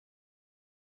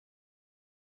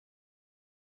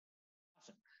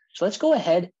So let's go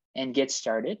ahead and get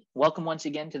started. Welcome once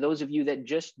again to those of you that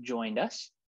just joined us.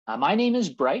 My name is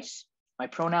Bryce. My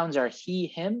pronouns are he,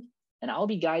 him, and I'll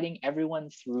be guiding everyone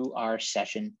through our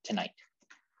session tonight.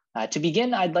 To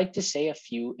begin, I'd like to say a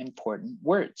few important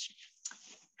words.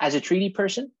 As a treaty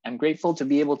person, I'm grateful to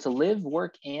be able to live,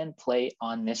 work, and play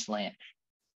on this land.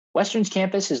 Western's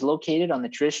campus is located on the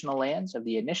traditional lands of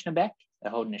the Anishinaabe, the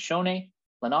Haudenosaunee,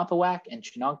 Lenape, and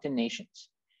Chinookan nations.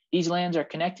 These lands are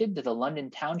connected to the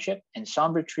London Township and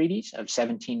Sombra Treaties of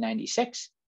 1796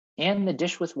 and the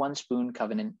Dish with One Spoon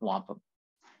Covenant Wampum.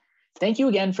 Thank you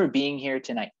again for being here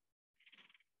tonight.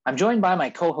 I'm joined by my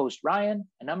co-host Ryan,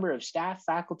 a number of staff,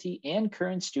 faculty, and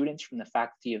current students from the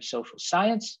Faculty of Social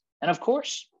Science, and of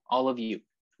course, all of you.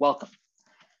 Welcome.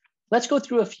 Let's go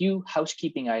through a few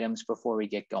housekeeping items before we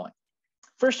get going.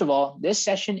 First of all, this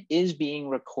session is being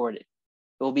recorded.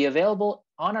 It will be available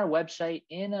on our website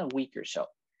in a week or so.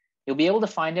 You'll be able to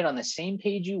find it on the same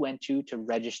page you went to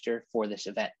register for this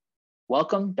event,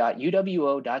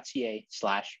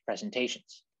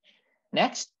 welcome.uwo.ca/presentations.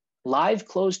 Next, live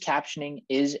closed captioning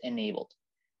is enabled.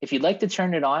 If you'd like to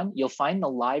turn it on, you'll find the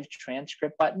live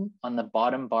transcript button on the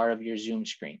bottom bar of your Zoom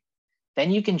screen.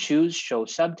 Then you can choose show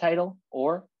subtitle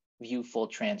or view full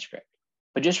transcript.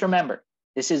 But just remember,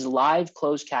 this is live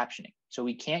closed captioning, so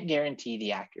we can't guarantee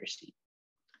the accuracy.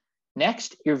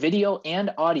 Next, your video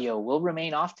and audio will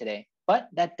remain off today, but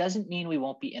that doesn't mean we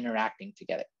won't be interacting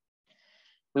together.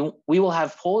 We will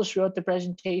have polls throughout the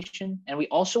presentation, and we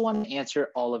also want to answer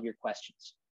all of your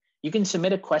questions. You can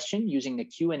submit a question using the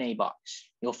Q&A box.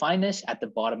 You'll find this at the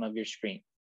bottom of your screen.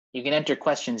 You can enter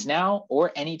questions now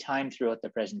or anytime throughout the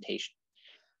presentation.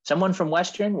 Someone from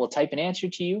Western will type an answer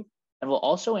to you, and we'll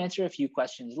also answer a few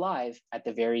questions live at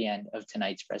the very end of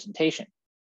tonight's presentation.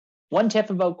 One tip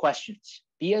about questions: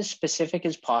 be as specific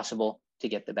as possible to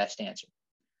get the best answer.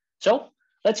 So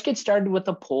let's get started with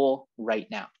the poll right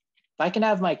now. If I can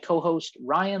have my co-host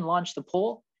Ryan launch the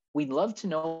poll, we'd love to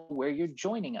know where you're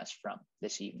joining us from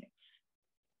this evening.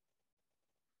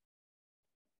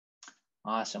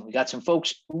 Awesome. We got some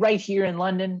folks right here in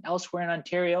London, elsewhere in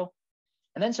Ontario,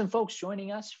 and then some folks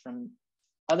joining us from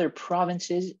other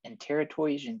provinces and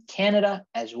territories in Canada,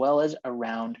 as well as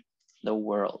around the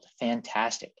world.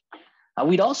 Fantastic.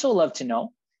 We'd also love to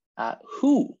know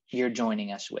who you're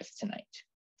joining us with tonight.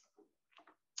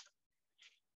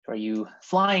 Are you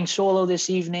flying solo this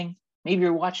evening? Maybe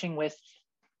you're watching with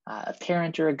a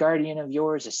parent or a guardian of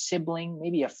yours, a sibling,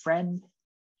 maybe a friend.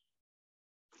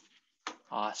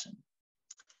 Awesome.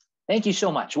 Thank you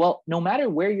so much. Well, no matter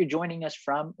where you're joining us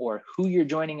from or who you're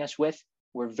joining us with,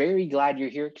 we're very glad you're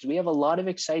here because we have a lot of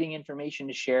exciting information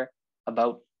to share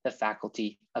about the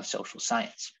Faculty of Social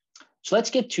Science. So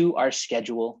let's get to our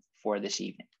schedule for this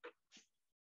evening.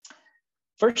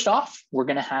 First off, we're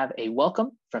going to have a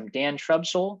welcome from Dan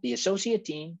Shrubsole, the Associate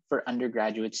Dean for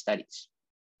Undergraduate Studies.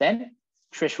 Then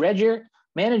Trish Redger,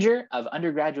 Manager of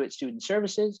Undergraduate Student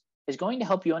Services, is going to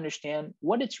help you understand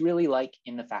what it's really like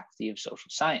in the Faculty of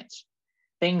Social Science.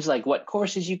 Things like what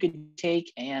courses you could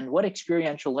take and what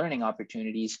experiential learning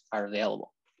opportunities are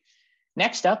available.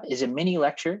 Next up is a mini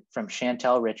lecture from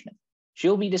Chantel Richmond.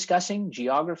 She'll be discussing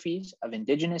geographies of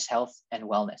Indigenous health and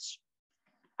wellness.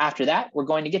 After that, we're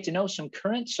going to get to know some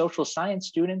current social science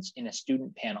students in a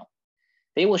student panel.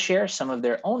 They will share some of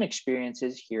their own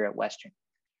experiences here at Western.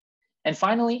 And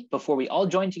finally, before we all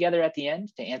join together at the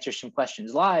end to answer some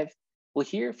questions live, we'll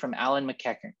hear from Alan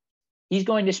McEachern. He's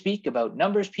going to speak about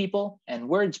numbers people and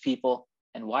words people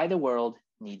and why the world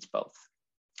needs both.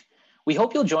 We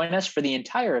hope you'll join us for the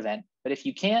entire event, but if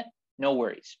you can't, no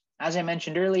worries. As I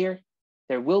mentioned earlier,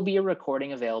 there will be a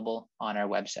recording available on our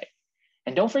website.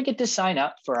 And don't forget to sign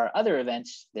up for our other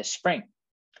events this spring.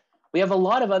 We have a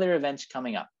lot of other events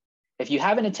coming up. If you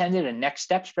haven't attended a Next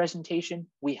Steps presentation,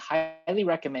 we highly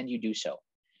recommend you do so.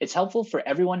 It's helpful for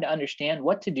everyone to understand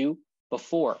what to do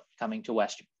before coming to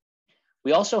Western.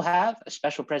 We also have a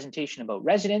special presentation about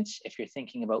residence if you're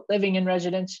thinking about living in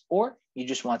residence or you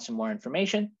just want some more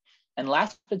information. And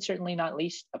last but certainly not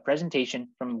least, a presentation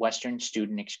from Western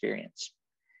Student Experience.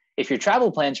 If your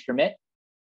travel plans permit,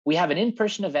 we have an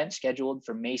in-person event scheduled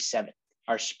for May 7th,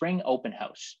 our spring open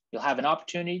house. You'll have an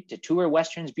opportunity to tour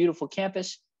Western's beautiful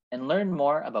campus and learn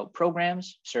more about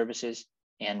programs, services,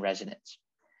 and residents.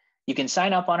 You can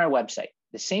sign up on our website,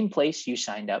 the same place you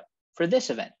signed up for this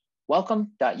event,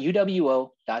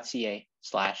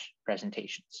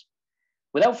 welcome.uwo.ca/presentations.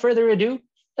 Without further ado,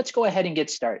 let's go ahead and get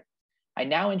started. I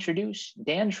now introduce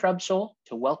Dan Shrubsole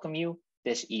to welcome you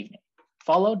this evening,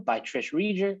 followed by Trish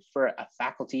Redger for a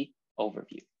faculty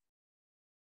overview.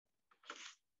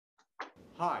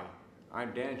 Hi,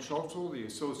 I'm Dan Shrubsole, the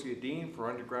Associate Dean for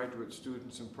Undergraduate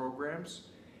Students and Programs.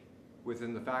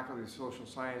 within the Faculty of Social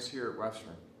Science here at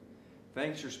Western.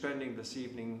 Thanks for spending this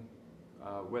evening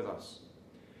with us.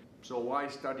 So why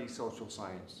study social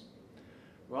science?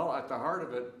 Well, at the heart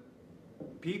of it,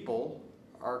 people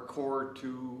are core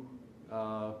to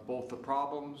both the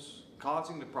problems,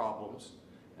 causing the problems,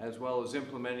 as well as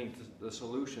implementing the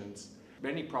solutions.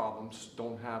 Many problems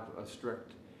don't have a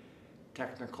strict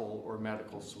technical or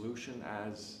medical solution,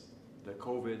 as the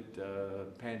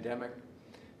COVID pandemic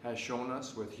has shown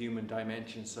us, with human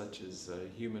dimensions such as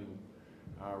human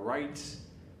rights,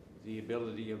 the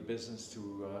ability of business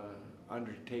to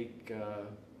undertake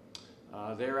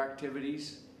their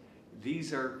activities.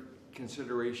 These are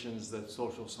considerations that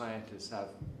social scientists have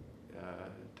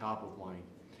top of mind.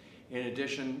 In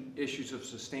addition, issues of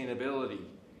sustainability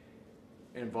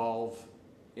involve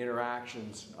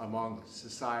interactions among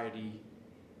society,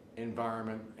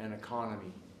 environment, and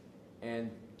economy. And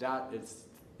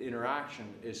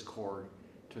interaction is core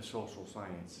to social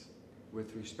science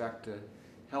with respect to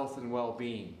health and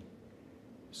well-being.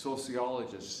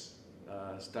 Sociologists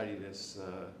study this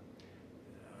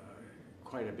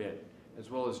quite a bit, as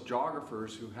well as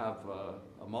geographers who have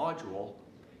a module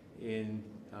in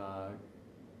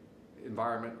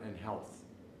environment and health.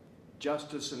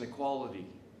 Justice and equality.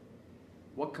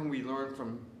 What can we learn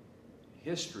from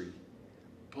history?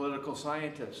 Political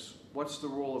scientists, what's the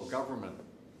role of government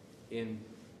in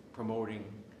promoting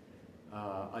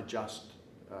a just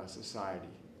society?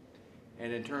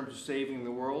 And in terms of saving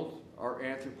the world, our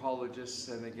anthropologists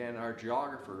and again our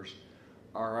geographers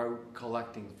are out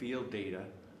collecting field data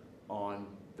on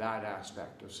that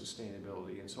aspect of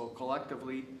sustainability. And so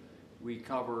collectively, we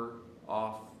cover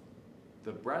off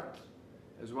the breadth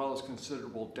as well as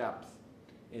considerable depth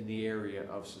in the area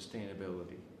of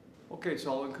sustainability. Okay,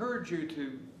 so I'll encourage you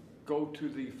to go to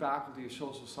the Faculty of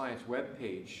Social Science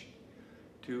webpage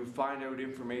to find out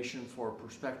information for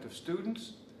prospective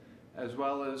students, as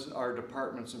well as our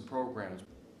departments and programs.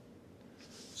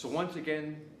 So once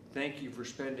again, thank you for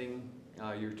spending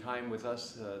your time with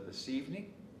us this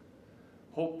evening.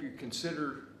 Hope you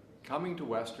consider coming to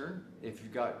Western. If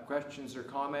you've got questions or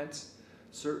comments,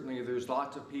 certainly there's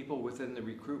lots of people within the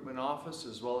recruitment office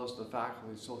as well as the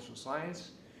Faculty of Social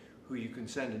Science who you can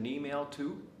send an email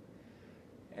to.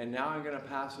 And now I'm going to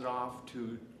pass it off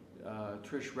to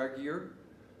Trish Regier,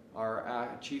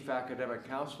 our Chief Academic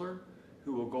Counselor,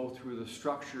 who will go through the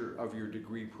structure of your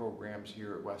degree programs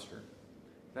here at Western.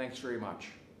 Thanks very much.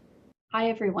 Hi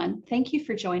everyone, thank you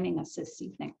for joining us this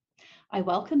evening. I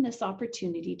welcome this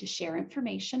opportunity to share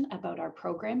information about our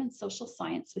program in social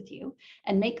science with you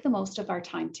and make the most of our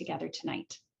time together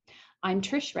tonight. I'm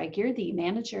Trish Regier, the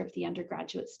manager of the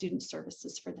undergraduate student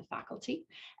services for the faculty,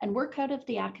 and work out of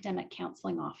the academic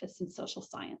counseling office in social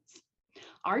science.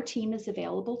 Our team is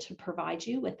available to provide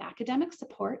you with academic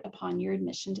support upon your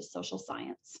admission to social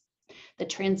science. The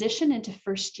transition into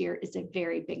first year is a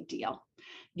very big deal.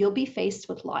 You'll be faced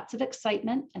with lots of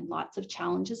excitement and lots of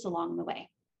challenges along the way.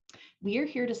 We are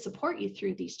here to support you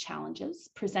through these challenges,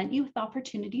 present you with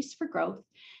opportunities for growth,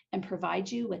 and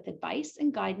provide you with advice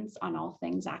and guidance on all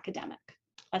things academic.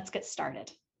 Let's get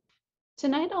started.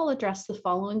 Tonight, I'll address the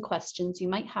following questions you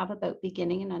might have about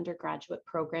beginning an undergraduate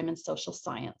program in social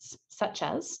science, such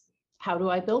as, how do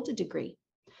I build a degree?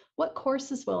 What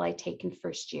courses will I take in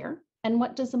first year? And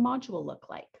what does a module look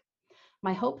like?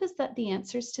 My hope is that the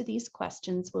answers to these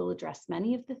questions will address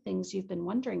many of the things you've been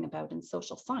wondering about in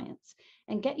social science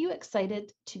and get you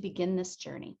excited to begin this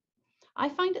journey. I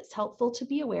find it's helpful to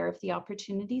be aware of the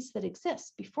opportunities that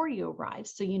exist before you arrive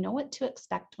so you know what to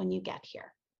expect when you get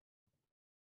here.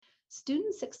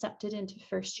 Students accepted into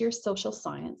first year social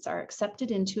science are accepted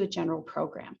into a general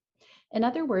program. In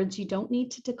other words, you don't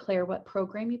need to declare what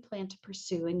program you plan to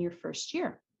pursue in your first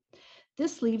year.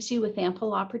 This leaves you with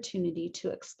ample opportunity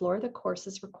to explore the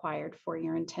courses required for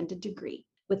your intended degree,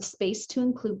 with space to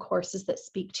include courses that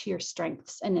speak to your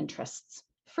strengths and interests.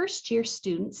 First year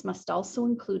students must also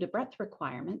include a breadth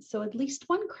requirement, so at least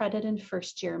one credit in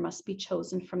first year must be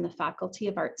chosen from the Faculty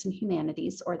of Arts and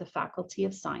Humanities or the Faculty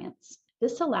of Science.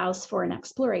 This allows for an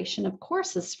exploration of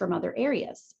courses from other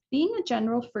areas. Being a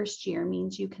general first year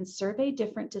means you can survey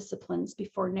different disciplines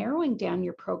before narrowing down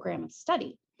your program of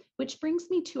study. Which brings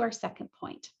me to our second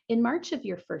point. In March of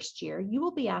your first year, you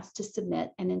will be asked to submit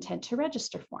an intent to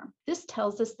register form. This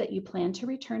tells us that you plan to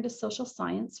return to social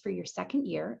science for your second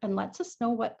year and lets us know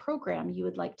what program you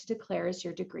would like to declare as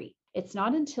your degree. It's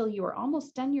not until you are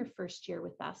almost done your first year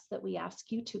with us that we ask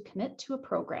you to commit to a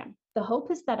program. The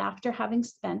hope is that after having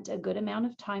spent a good amount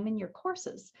of time in your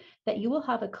courses, that you will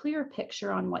have a clearer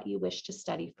picture on what you wish to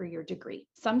study for your degree.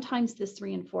 Sometimes this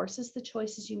reinforces the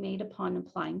choices you made upon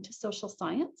applying to social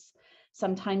science.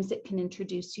 Sometimes it can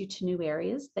introduce you to new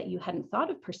areas that you hadn't thought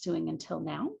of pursuing until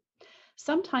now.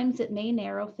 Sometimes it may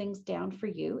narrow things down for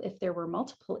you if there were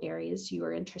multiple areas you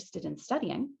are interested in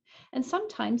studying, and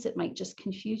sometimes it might just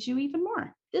confuse you even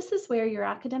more. This is where your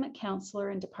academic counselor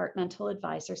and departmental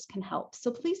advisors can help, so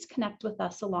please connect with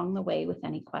us along the way with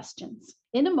any questions.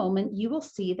 In a moment, you will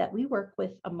see that we work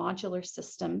with a modular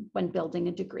system when building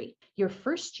a degree. Your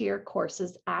first year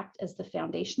courses act as the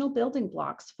foundational building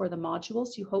blocks for the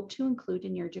modules you hope to include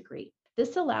in your degree.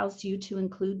 This allows you to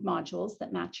include modules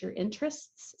that match your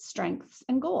interests, strengths,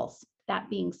 and goals. That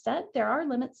being said, there are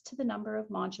limits to the number of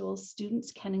modules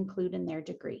students can include in their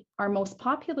degree. Our most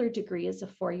popular degree is a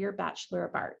 4-year Bachelor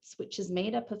of Arts, which is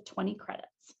made up of 20 credits.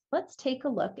 Let's take a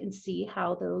look and see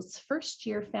how those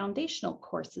first-year foundational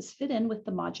courses fit in with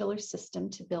the modular system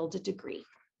to build a degree.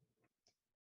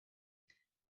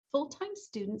 Full-time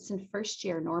students in first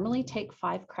year normally take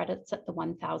 5 credits at the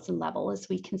 1,000 level, as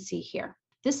we can see here.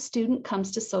 This student comes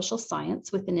to social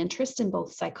science with an interest in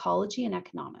both psychology and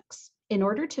economics. In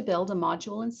order to build a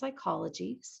module in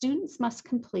psychology, students must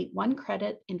complete 1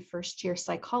 credit in first year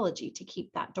psychology to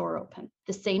keep that door open.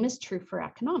 The same is true for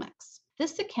economics.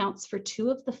 This accounts for 2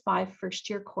 of the 5 first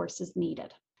year courses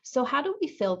needed. So how do we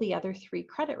fill the other 3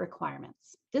 credit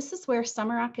requirements? This is where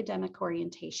summer academic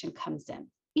orientation comes in.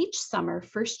 Each summer,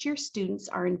 first-year students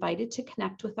are invited to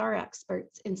connect with our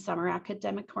experts in summer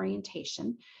academic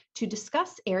orientation to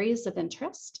discuss areas of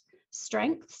interest,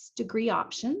 strengths, degree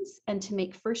options, and to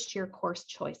make first-year course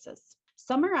choices.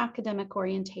 Summer academic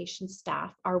orientation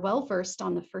staff are well-versed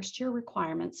on the first-year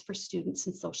requirements for students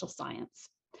in social science.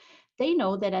 They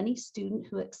know that any student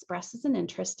who expresses an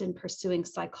interest in pursuing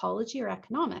psychology or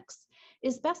economics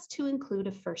is best to include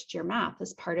a first-year math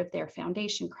as part of their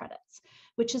foundation credits,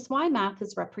 which is why math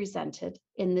is represented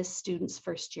in this student's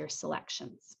first-year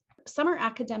selections. Summer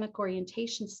academic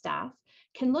orientation staff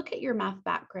can look at your math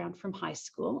background from high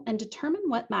school and determine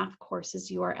what math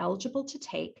courses you are eligible to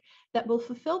take that will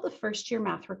fulfill the first-year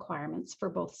math requirements for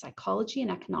both psychology and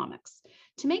economics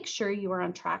to make sure you are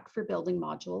on track for building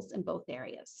modules in both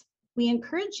areas. We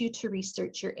encourage you to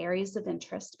research your areas of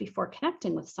interest before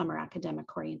connecting with summer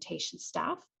academic orientation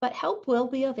staff, but help will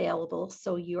be available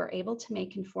so you are able to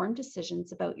make informed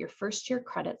decisions about your first-year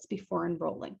credits before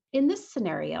enrolling. In this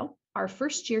scenario, our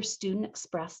first-year student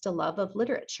expressed a love of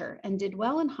literature and did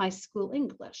well in high school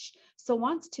English, so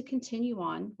wants to continue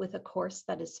on with a course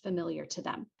that is familiar to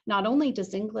them. Not only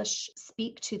does English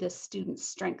speak to this student's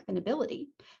strength and ability,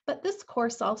 but this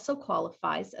course also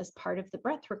qualifies as part of the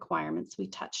breadth requirements we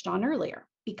touched on earlier.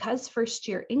 Because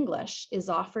first-year English is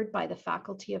offered by the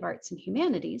Faculty of Arts and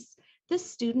Humanities, this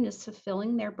student is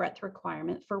fulfilling their breadth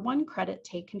requirement for 1 credit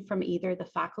taken from either the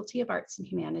Faculty of Arts and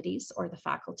Humanities or the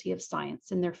Faculty of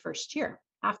Science in their first year.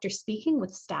 After speaking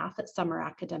with staff at summer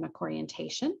academic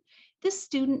orientation, this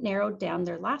student narrowed down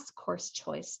their last course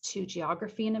choice to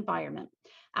Geography and Environment,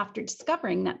 after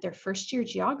discovering that their first year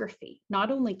geography not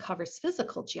only covers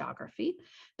physical geography,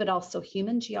 but also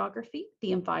human geography,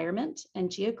 the environment,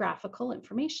 and geographical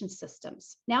information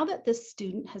systems. Now that this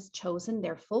student has chosen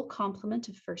their full complement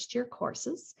of first year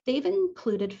courses, they've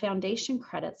included foundation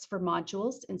credits for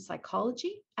modules in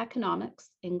psychology, economics,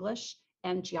 English,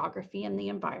 and geography and the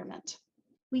environment.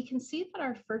 We can see that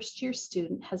our first year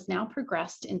student has now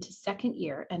progressed into second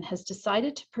year and has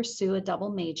decided to pursue a double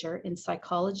major in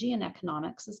psychology and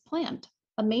economics as planned.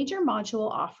 A major module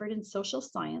offered in social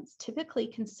science typically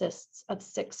consists of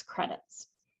 6 credits.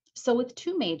 So with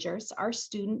 2 majors, our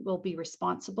student will be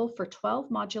responsible for 12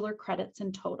 modular credits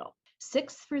in total,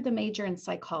 6 for the major in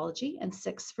psychology and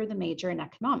 6 for the major in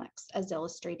economics, as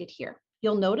illustrated here.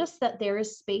 You'll notice that there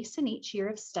is space in each year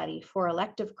of study for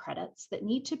elective credits that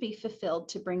need to be fulfilled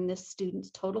to bring this student's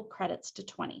total credits to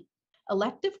 20.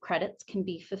 Elective credits can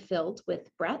be fulfilled with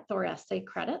breadth or essay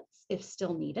credits if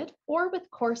still needed, or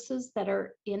with courses that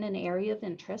are in an area of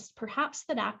interest, perhaps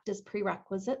that act as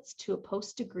prerequisites to a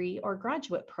post-degree or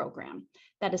graduate program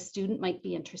that a student might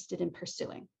be interested in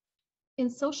pursuing.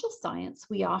 In social science,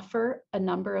 we offer a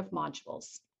number of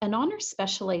modules. An honors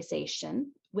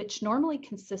specialization, which normally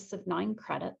consists of 9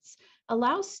 credits,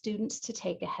 allows students to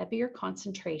take a heavier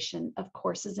concentration of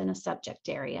courses in a subject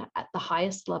area at the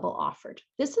highest level offered.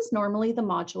 This is normally the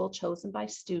module chosen by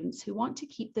students who want to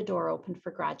keep the door open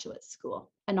for graduate school.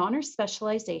 An honors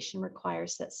specialization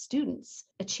requires that students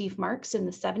achieve marks in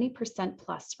the 70%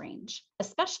 plus range. A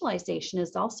specialization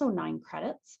is also 9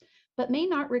 credits, but may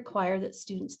not require that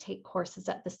students take courses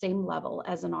at the same level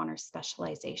as an honors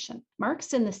specialization.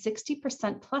 Marks in the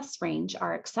 60% plus range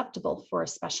are acceptable for a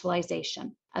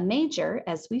specialization. A major,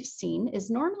 as we've seen, is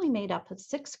normally made up of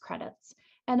 6 credits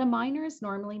And a minor is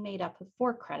normally made up of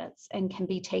 4 credits and can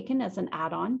be taken as an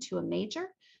add-on to a major,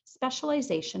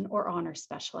 specialization, or honor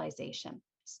specialization.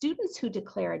 Students who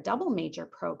declare a double major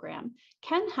program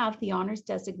can have the honors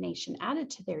designation added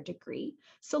to their degree,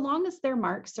 so long as their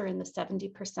marks are in the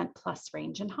 70% plus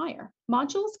range and higher.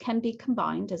 Modules can be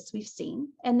combined, as we've seen,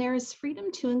 and there is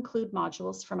freedom to include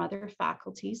modules from other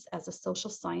faculties as a social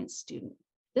science student.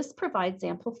 This provides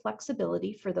ample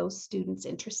flexibility for those students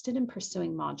interested in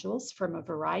pursuing modules from a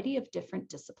variety of different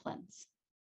disciplines.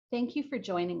 Thank you for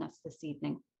joining us this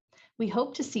evening. We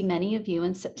hope to see many of you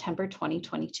in September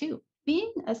 2022.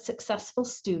 Being a successful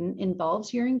student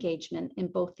involves your engagement in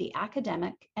both the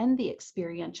academic and the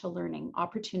experiential learning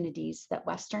opportunities that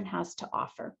Western has to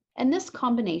offer. And this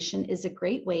combination is a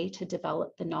great way to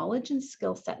develop the knowledge and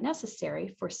skill set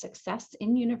necessary for success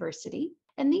in university.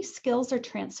 And these skills are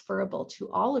transferable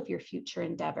to all of your future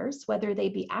endeavors, whether they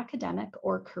be academic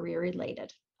or career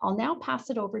related. I'll now pass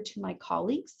it over to my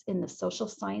colleagues in the Social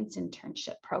Science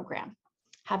Internship Program.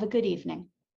 Have a good evening.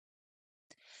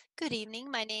 Good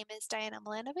evening. My name is Diana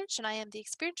Milanovich, and I am the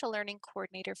Experiential Learning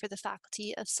Coordinator for the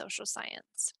Faculty of Social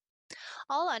Science.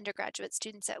 All undergraduate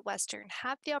students at Western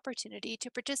have the opportunity to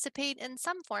participate in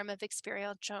some form of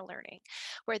experiential learning,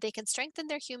 where they can strengthen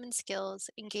their human skills,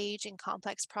 engage in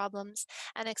complex problems,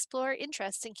 and explore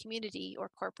interests in community or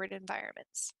corporate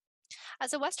environments.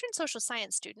 As a Western social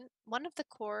science student, one of the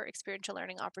core experiential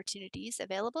learning opportunities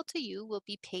available to you will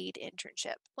be paid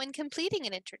internship. When completing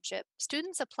an internship,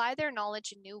 students apply their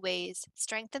knowledge in new ways,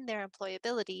 strengthen their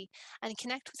employability, and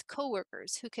connect with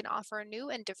coworkers who can offer new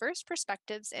and diverse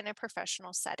perspectives in a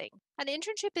professional setting. An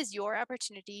internship is your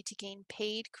opportunity to gain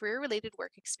paid career-related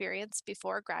work experience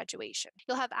before graduation.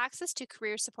 You'll have access to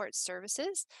career support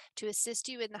services to assist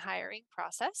you in the hiring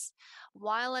process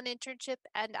while on internship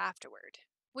and afterward.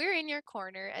 We're in your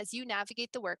corner as you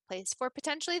navigate the workplace for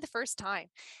potentially the first time,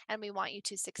 and we want you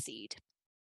to succeed.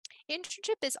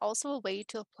 Internship is also a way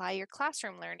to apply your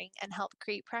classroom learning and help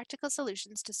create practical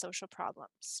solutions to social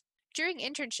problems. During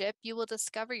internship, you will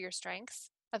discover your strengths,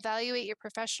 evaluate your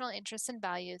professional interests and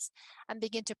values, and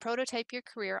begin to prototype your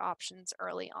career options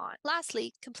early on.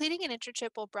 Lastly, completing an internship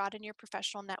will broaden your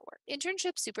professional network.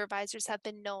 Internship supervisors have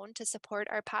been known to support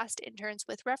our past interns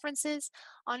with references,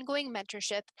 ongoing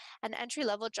mentorship, and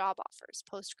entry-level job offers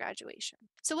post-graduation.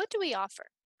 So what do we offer?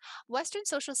 Western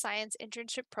Social Science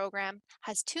Internship Program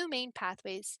has 2 main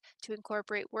pathways to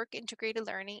incorporate work-integrated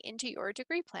learning into your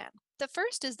degree plan. The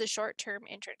first is the short-term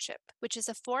internship, which is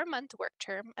a 4-month work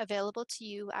term available to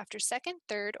you after 2nd,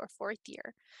 3rd, or 4th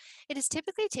year. It is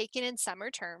typically taken in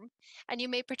summer term, and you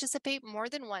may participate more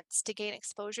than once to gain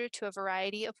exposure to a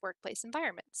variety of workplace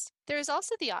environments. There is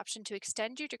also the option to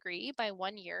extend your degree by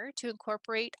 1 year to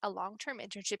incorporate a long-term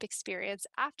internship experience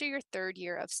after your 3rd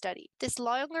year of study. This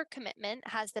longer commitment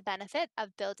has the benefit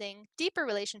of building deeper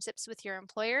relationships with your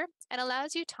employer and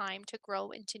allows you time to grow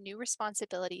into new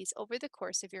responsibilities over the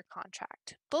course of your contract.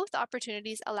 Both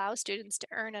opportunities allow students to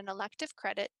earn an elective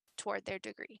credit toward their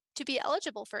degree. To be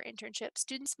eligible for internship,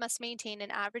 students must maintain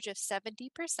an average of 70%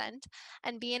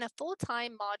 and be in a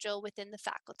full-time module within the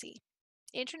faculty.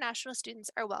 International students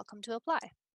are welcome to apply.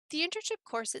 The internship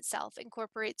course itself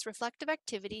incorporates reflective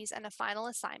activities and a final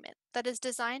assignment that is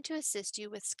designed to assist you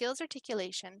with skills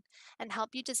articulation and help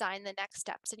you design the next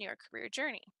steps in your career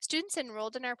journey. Students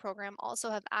enrolled in our program also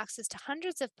have access to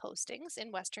hundreds of postings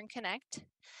in Western Connect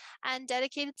and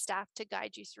dedicated staff to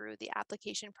guide you through the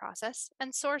application process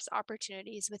and source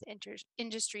opportunities with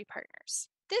industry partners.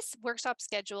 This workshop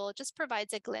schedule just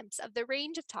provides a glimpse of the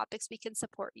range of topics we can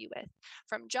support you with,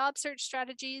 from job search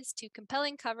strategies to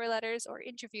compelling cover letters or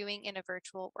interviewing in a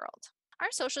virtual world. Our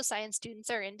social science students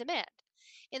are in demand.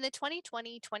 In the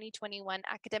 2020-2021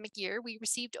 academic year, we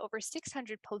received over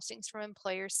 600 postings from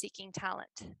employers seeking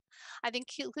talent. I've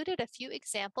included a few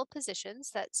example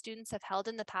positions that students have held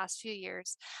in the past few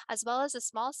years, as well as a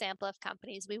small sample of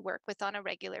companies we work with on a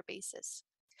regular basis.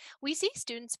 We see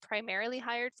students primarily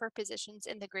hired for positions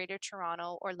in the Greater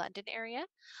Toronto or London area,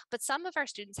 but some of our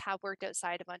students have worked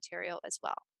outside of Ontario as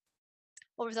well.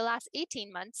 Over the last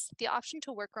 18 months, the option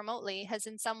to work remotely has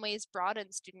in some ways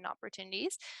broadened student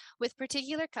opportunities with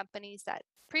particular companies that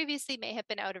previously may have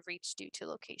been out of reach due to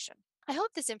location. I hope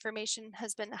this information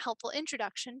has been a helpful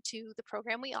introduction to the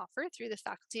program we offer through the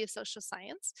Faculty of Social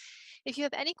Science. If you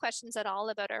have any questions at all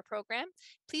about our program,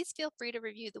 please feel free to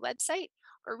review the website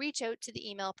or reach out to the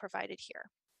email provided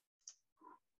here.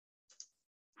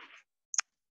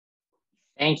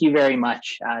 Thank you very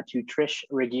much to Trish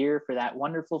Regier for that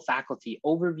wonderful faculty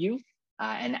overview.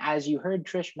 And as you heard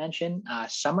Trish mention,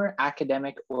 summer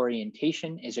academic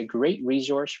orientation is a great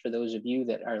resource for those of you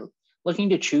that are looking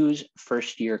to choose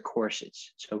first-year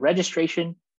courses. So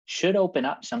registration should open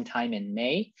up sometime in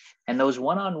May, and those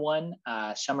one-on-one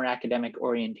summer academic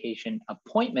orientation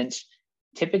appointments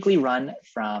typically run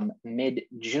from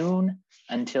mid-June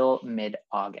until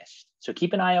mid-August. So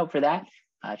keep an eye out for that.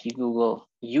 If you Google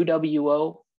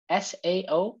UWO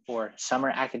SAO or Summer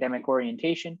Academic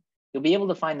Orientation, you'll be able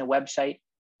to find the website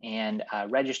and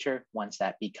register once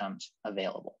that becomes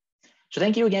available. So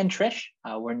thank you again, Trish.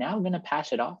 We're now going to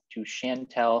pass it off to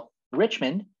Chantel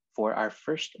Richmond for our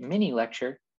first mini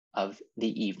lecture of the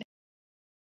evening.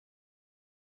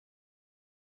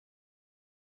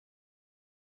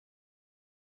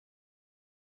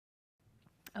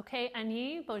 Okay,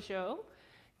 ani bojo,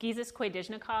 gizis kwe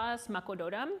dijnakas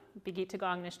makododam,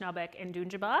 bigitagong nishnabek and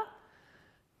dunjaba.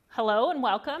 Hello and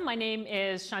welcome. My name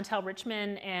is Chantel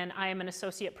Richmond and I am an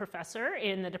associate professor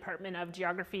in the Department of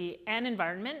Geography and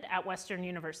Environment at Western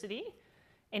University.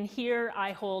 And here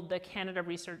I hold the Canada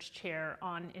Research Chair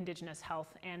on Indigenous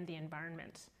Health and the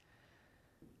Environment.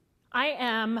 I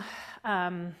am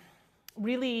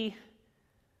really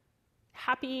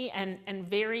happy and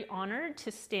very honored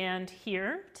to stand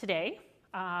here today.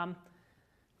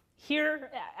 Here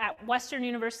at Western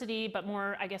University, but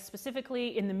more, I guess,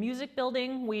 specifically in the music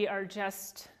building, we are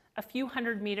just a few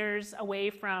hundred meters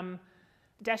away from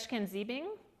Deshkenzibing,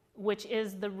 which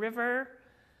is the river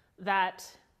that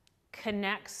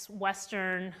connects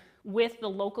Western with the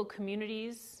local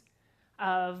communities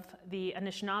of the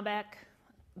Anishinaabeg,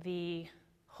 the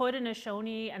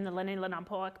Haudenosaunee, and the Lenni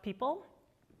Lenape people.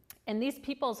 And these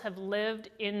peoples have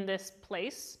lived in this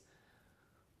place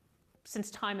since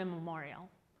time immemorial.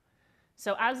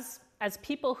 So as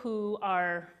people who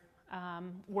are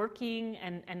working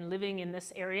and living in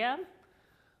this area,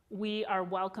 we are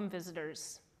welcome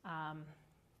visitors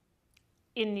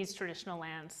in these traditional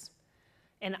lands.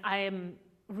 And I am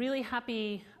really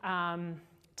happy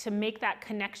to make that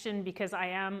connection because I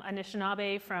am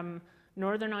Anishinaabe from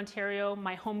Northern Ontario.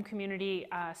 My home community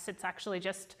sits actually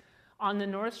just on the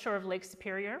north shore of Lake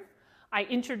Superior. I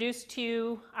introduced to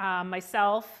you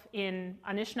myself in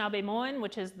Anishinaabe-Moan,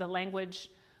 which is the language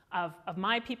of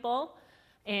my people.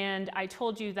 And I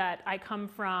told you that I come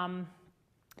from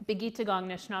Bigitagong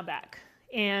Nishnabek.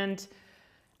 And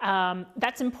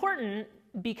that's important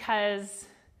because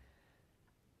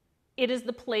it is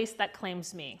the place that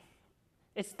claims me.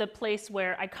 It's the place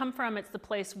where I come from. It's the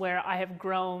place where I have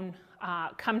grown,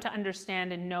 come to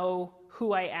understand and know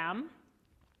who I am.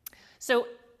 So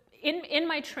in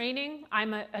my training,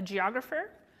 I'm a geographer,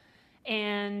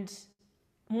 and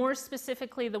more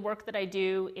specifically, the work that I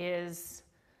do is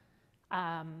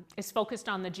focused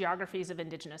on the geographies of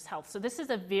Indigenous health. So this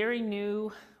is a very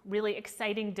new, really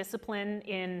exciting discipline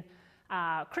in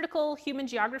critical human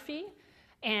geography,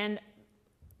 and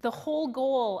the whole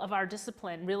goal of our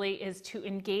discipline really is to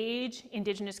engage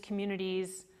Indigenous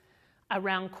communities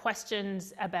around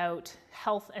questions about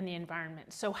health and the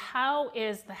environment. So how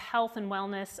is the health and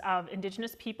wellness of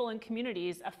Indigenous people and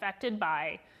communities affected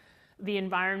by the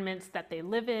environments that they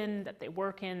live in, that they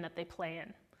work in, that they play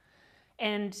in?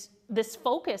 And this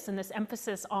focus and this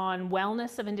emphasis on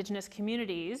wellness of Indigenous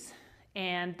communities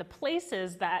and the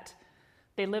places that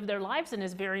they live their lives in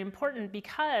is very important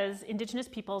because Indigenous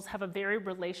peoples have a very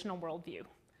relational worldview.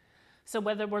 So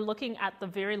whether we're looking at the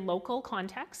very local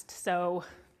context, so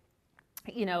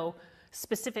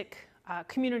specific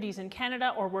communities in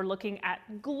Canada, or we're looking at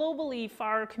globally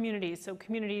far communities, so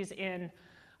communities in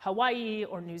Hawaii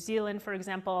or New Zealand, for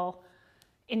example,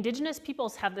 Indigenous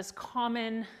peoples have this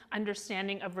common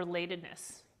understanding of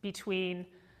relatedness between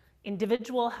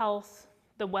individual health,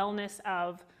 the wellness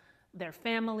of their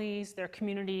families, their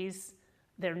communities,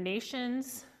 their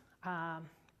nations,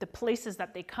 the places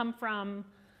that they come from,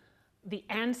 the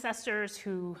ancestors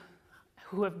who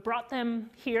have brought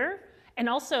them here, and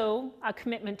also a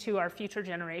commitment to our future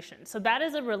generations. So that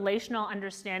is a relational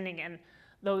understanding, and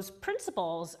those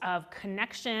principles of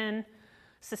connection,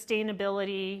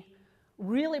 sustainability,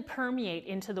 really permeate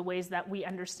into the ways that we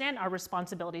understand our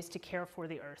responsibilities to care for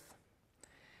the earth.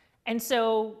 And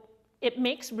so it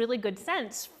makes really good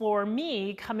sense for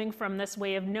me, coming from this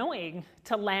way of knowing,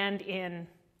 to land in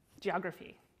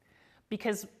geography,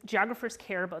 because geographers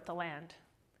care about the land,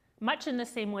 much in the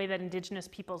same way that Indigenous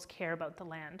peoples care about the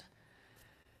land.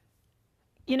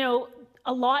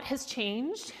 A lot has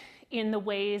changed in the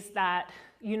ways that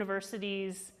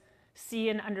universities see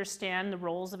and understand the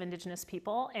roles of Indigenous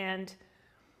people, and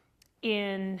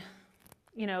in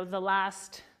the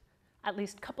last at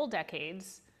least couple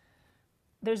decades,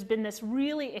 there's been this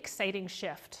really exciting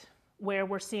shift where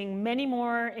we're seeing many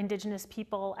more Indigenous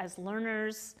people as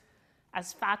learners,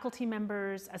 as faculty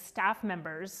members, as staff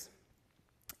members,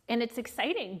 And it's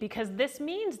exciting because this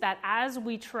means that as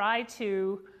we try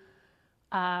to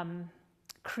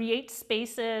create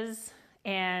spaces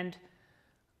and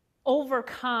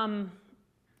overcome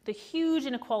the huge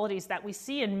inequalities that we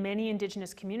see in many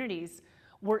Indigenous communities,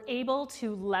 we're able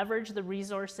to leverage the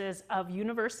resources of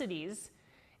universities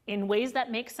in ways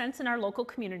that make sense in our local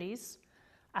communities,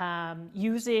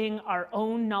 using our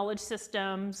own knowledge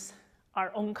systems,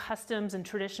 our own customs and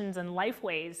traditions and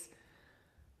lifeways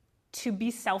to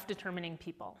be self-determining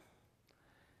people.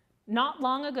 Not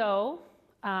long ago,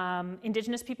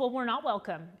 Indigenous people were not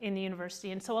welcome in the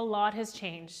university, and so a lot has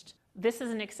changed. This is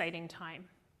an exciting time.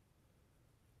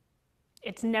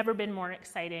 It's never been more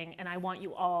exciting, and I want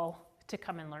you all to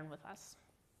come and learn with us.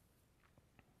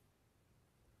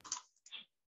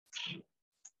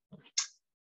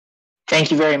 Thank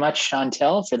you very much,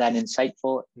 Chantel, for that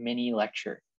insightful mini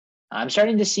lecture. I'm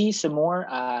starting to see some more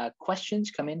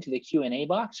questions come into the Q&A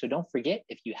box, so don't forget,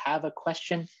 if you have a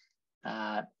question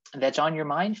that's on your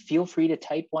mind, feel free to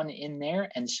type one in there,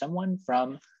 and someone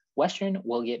from Western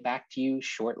will get back to you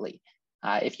shortly.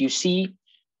 If you see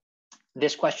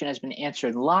this question has been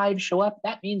answered live show up,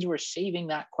 that means we're saving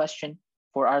that question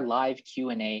for our live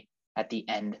Q&A at the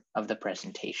end of the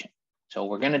presentation. So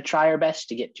we're going to try our best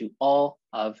to get to all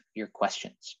of your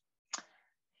questions.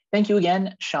 Thank you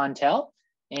again, Chantel.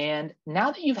 And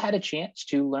now that you've had a chance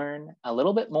to learn a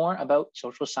little bit more about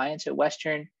social science at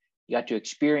Western, you got to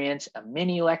experience a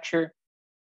mini lecture,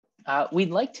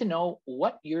 we'd like to know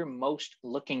what you're most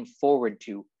looking forward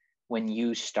to when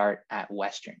you start at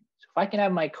Western. So if I can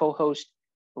have my co-host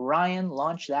Ryan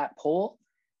launch that poll,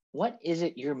 what is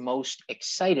it you're most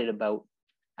excited about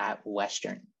at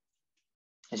Western?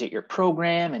 Is it your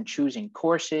program and choosing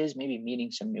courses, maybe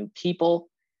meeting some new people?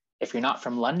 If you're not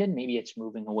from London, maybe it's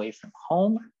moving away from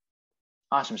home.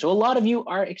 Awesome. So a lot of you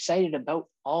are excited about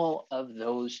all of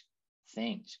those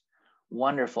things.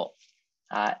 Wonderful.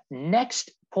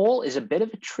 Next poll is a bit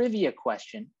of a trivia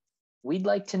question. We'd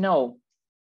like to know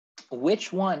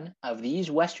which one of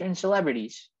these Western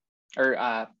celebrities,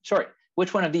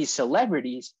 which one of these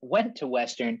celebrities went to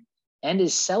Western and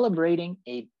is celebrating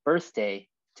a birthday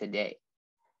today?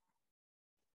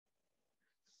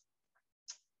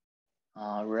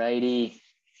 All righty.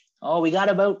 Oh, we got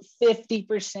about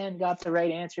 50% got the right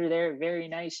answer there. Very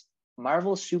nice.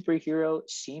 Marvel superhero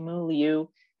Simu Liu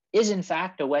is in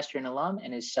fact a Western alum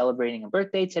and is celebrating a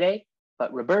birthday today.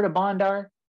 But Roberta Bondar,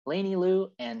 Lainey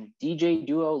Liu, and DJ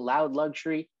duo Loud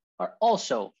Luxury are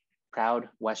also proud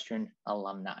Western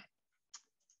alumni.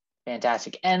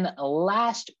 Fantastic. And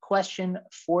last question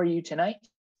for you tonight.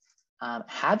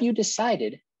 Have you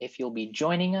decided if you'll be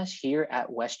joining us here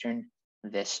at Western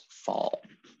this fall?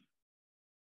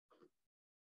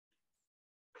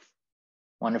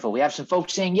 Wonderful. We have some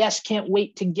folks saying, yes, can't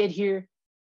wait to get here.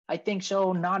 I think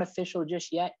so, not official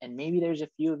just yet. And maybe there's a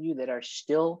few of you that are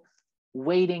still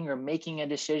waiting or making a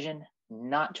decision.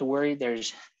 Not to worry,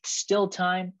 there's still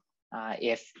time.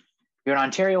 If you're an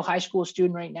Ontario high school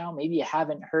student right now, maybe you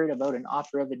haven't heard about an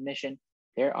offer of admission.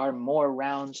 There are more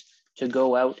rounds to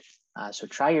go out. So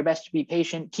try your best to be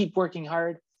patient, keep working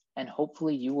hard, and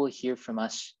hopefully you will hear from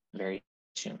us very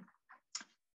soon.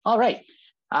 All right,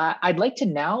 I'd like to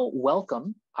now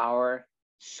welcome our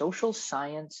social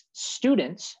science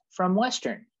students from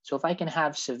Western. So if I can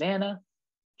have Savannah,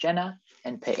 Jenna,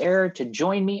 and Pierre to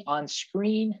join me on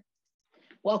screen.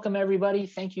 Welcome everybody,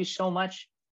 thank you so much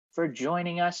for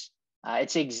joining us.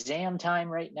 It's exam time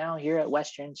right now here at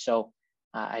Western, so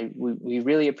we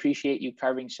really appreciate you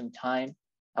carving some time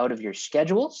out of your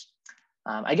schedules.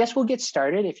 I guess we'll get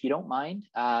started if you don't mind.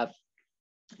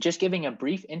 Just giving a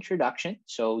brief introduction.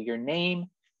 So your name,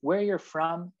 where you're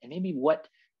from, and maybe what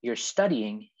you're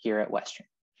studying here at Western.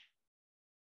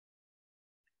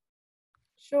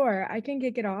 Sure, I can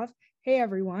kick it off. Hey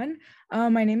everyone,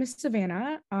 my name is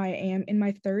Savannah. I am in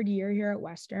my third year here at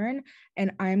Western,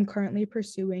 and I'm currently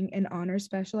pursuing an honors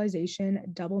specialization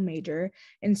double major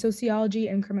in sociology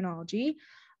and criminology.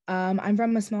 I'm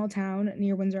from a small town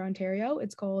near Windsor, Ontario.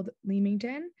 It's called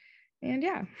Leamington, and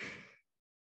yeah.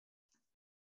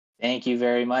 Thank you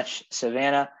very much,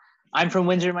 Savannah. I'm from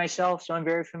Windsor myself, so I'm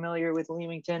very familiar with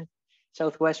Leamington,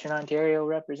 Southwestern Ontario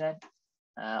represent.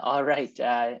 All right,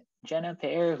 Jenna,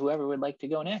 Pierre, whoever would like to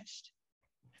go next.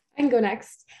 I can go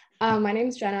next. My name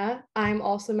is Jenna. I'm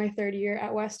also in my third year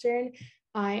at Western.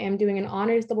 I am doing an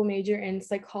honors double major in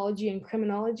psychology and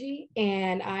criminology,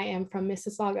 and I am from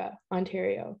Mississauga,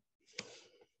 Ontario.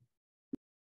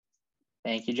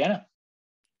 Thank you, Jenna.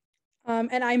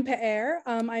 And I'm Pierre.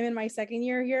 I'm in my second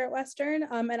year here at Western,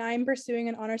 and I'm pursuing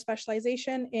an honor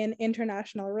specialization in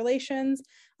international relations,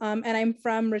 and I'm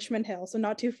from Richmond Hill, so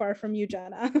not too far from you,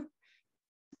 Jenna.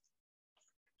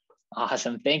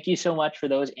 Awesome. Thank you so much for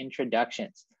those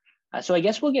introductions. So I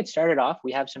guess we'll get started off.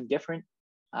 We have some different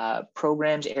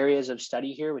programs, areas of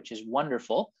study here, which is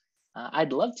wonderful.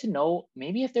 I'd love to know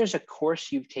maybe if there's a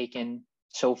course you've taken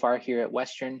so far here at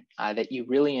Western that you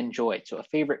really enjoyed. So a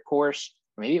favorite course,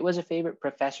 or maybe it was a favorite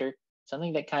professor,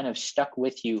 something that kind of stuck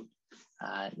with you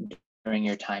during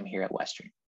your time here at Western.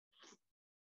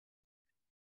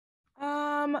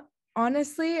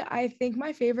 Honestly, I think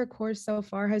my favorite course so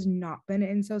far has not been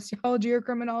in sociology or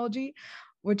criminology,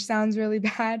 which sounds really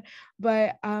bad,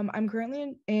 but I'm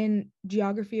currently in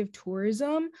geography of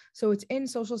tourism. So it's in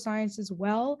social science as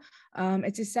well.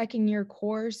 It's a second year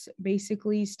course,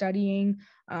 basically studying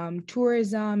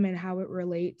tourism and how it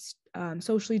relates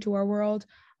socially to our world.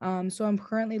 So I'm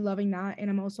currently loving that, and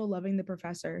I'm also loving the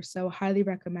professor. So highly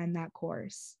recommend that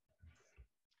course.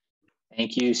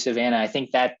 Thank you, Savannah. I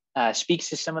think that speaks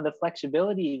to some of the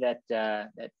flexibility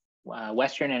that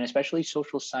Western and especially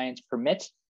social science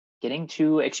permits, getting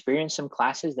to experience some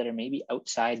classes that are maybe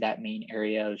outside that main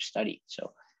area of study.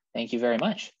 So thank you very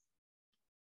much.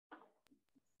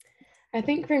 I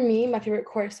think for me, my favorite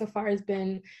course so far has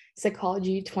been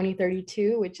Psychology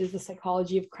 2032, which is the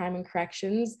psychology of crime and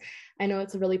corrections. I know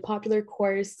it's a really popular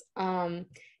course.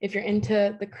 If you're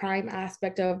into the crime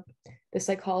aspect of the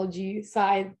psychology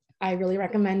side, I really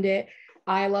recommend it.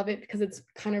 I love it because it's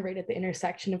kind of right at the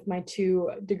intersection of my two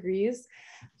degrees.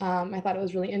 I thought it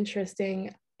was really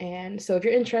interesting. And so if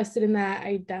you're interested in that,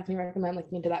 I definitely recommend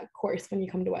looking into that course when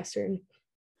you come to Western.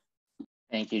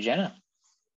 Thank you, Jenna.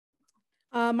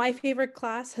 My favorite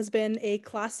class has been a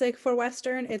classic for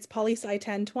Western. It's Poli-Sci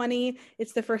 1020.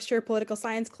 It's the first year political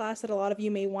science class that a lot of you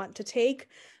may want to take.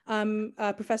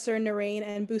 Professor Narain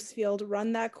and Boosfield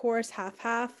run that course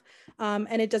half-half,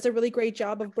 and it does a really great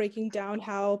job of breaking down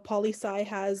how poli-sci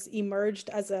has emerged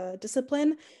as a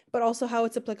discipline, but also how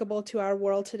it's applicable to our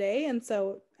world today. And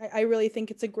so I really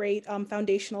think it's a great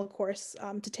foundational course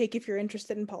to take if you're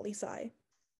interested in poli-sci.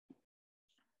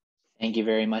 Thank you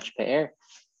very much, Pe'er.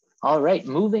 All right,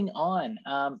 moving on.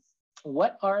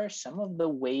 What are some of the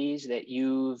ways that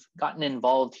you've gotten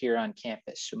involved here on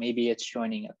campus? So maybe it's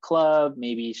joining a club,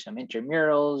 maybe some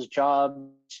intramurals,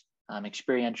 jobs,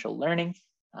 experiential learning.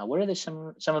 What are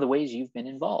some of the ways you've been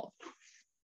involved?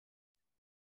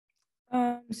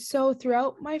 So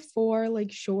throughout my 4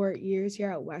 short years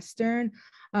here at Western,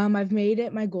 I've made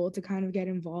it my goal to kind of get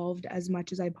involved as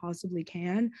much as I possibly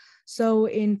can. So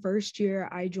in first year,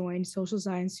 I joined Social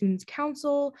Science Students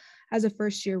Council as a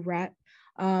first year rep.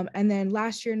 And then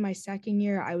last year in my second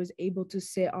year, I was able to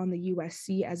sit on the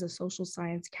USC as a social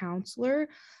science counselor.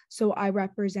 So I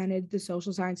represented the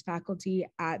social science faculty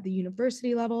at the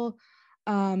university level.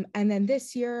 And then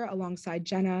this year, alongside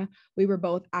Jenna, we were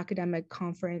both academic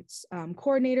conference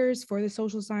coordinators for the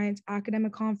Social Science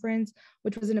Academic Conference,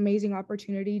 which was an amazing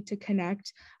opportunity to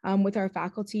connect with our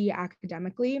faculty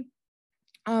academically.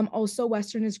 Also,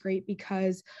 Western is great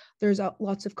because there's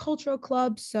lots of cultural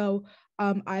clubs. So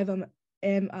I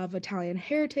am of Italian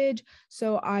heritage.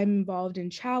 So I'm involved in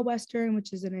Chow Western,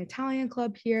 which is an Italian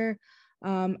club here.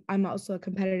 I'm also a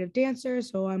competitive dancer.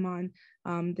 So I'm on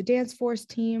the dance force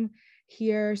team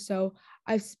here. So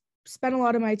I've spent a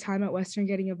lot of my time at Western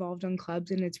getting involved on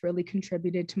clubs, and it's really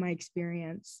contributed to my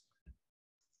experience.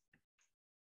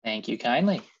 Thank you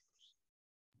kindly.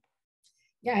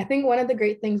 Yeah, I think one of the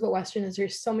great things about Western is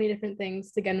there's so many different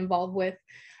things to get involved with.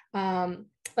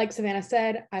 Like Savannah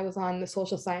said, I was on the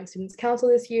Social Science Students Council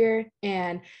this year,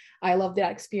 and I loved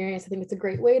that experience. I think it's a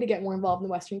great way to get more involved in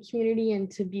the Western community and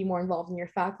to be more involved in your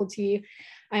faculty.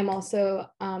 I'm also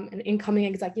an incoming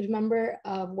executive member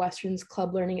of Western's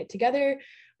Club Learning It Together,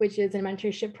 which is a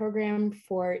mentorship program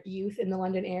for youth in the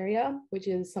London area, which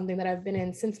is something that I've been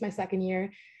in since my second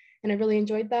year. And I really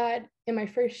enjoyed that. In my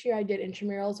first year, I did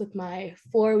intramurals with my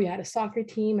floor. We had a soccer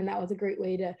team, and that was a great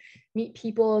way to meet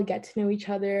people, get to know each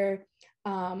other.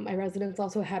 My residents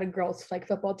also had a girls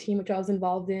football team, which I was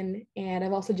involved in. And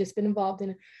I've also just been involved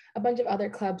in a bunch of other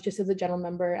clubs just as a general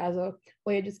member, as a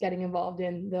way of just getting involved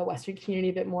in the Western community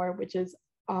a bit more, which has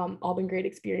all been great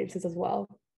experiences as well.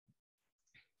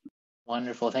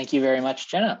 Wonderful. Thank you very much,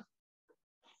 Jenna.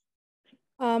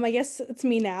 I guess it's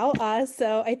me now.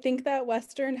 So I think that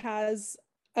Western has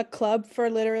a club for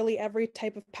literally every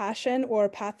type of passion or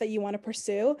path that you want to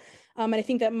pursue. And I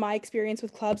think that my experience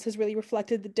with clubs has really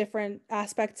reflected the different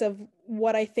aspects of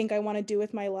what I think I want to do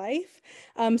with my life.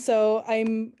 So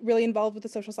I'm really involved with the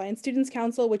Social Science Students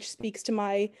Council, which speaks to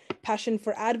my passion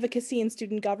for advocacy and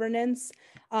student governance.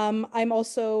 I'm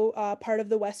also part of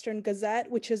the Western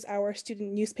Gazette, which is our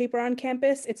student newspaper on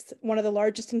campus. It's one of the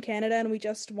largest in Canada, and we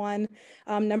just won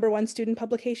 #1 student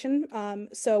publication.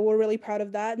 So we're really proud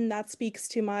of that, and that speaks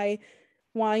to my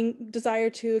desire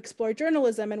to explore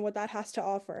journalism and what that has to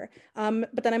offer.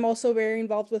 But then I'm also very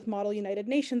involved with Model United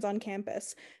Nations on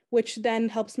campus, which then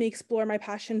helps me explore my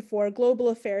passion for global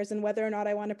affairs and whether or not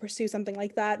I want to pursue something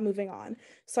like that moving on.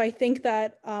 So I think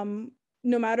that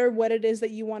no matter what it is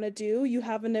that you want to do, you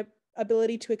have an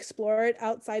ability to explore it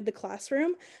outside the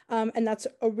classroom. And that's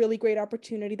a really great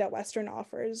opportunity that Western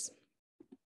offers.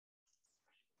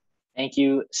 Thank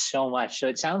you so much. So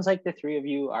it sounds like the three of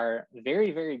you are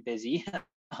very, very busy,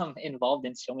 involved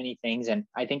in so many things. And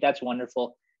I think that's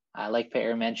wonderful. Like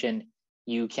Pe'er mentioned,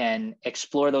 you can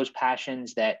explore those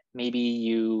passions that maybe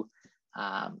you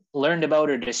learned about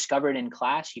or discovered in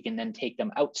class. You can then take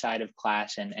them outside of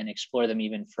class and explore them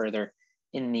even further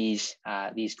in these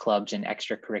clubs and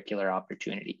extracurricular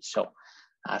opportunities. So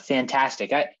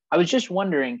fantastic. I was just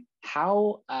wondering,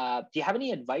 how do you have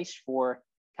any advice for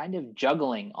kind of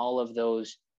juggling all of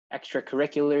those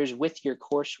extracurriculars with your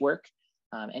coursework?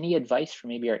 Any advice for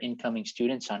maybe our incoming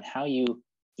students on how you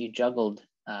juggled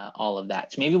all of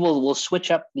that? So maybe we'll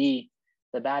switch up the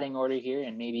batting order here,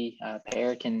 and maybe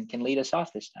Pe'er can lead us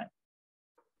off this time.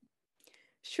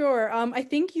 Sure. I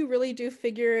think you really do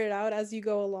figure it out as you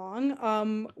go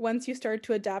along. Once you start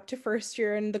to adapt to first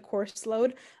year and the course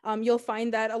load, you'll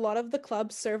find that a lot of the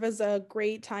clubs serve as a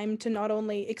great time to not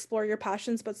only explore your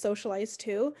passions, but socialize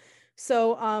too.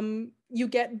 So you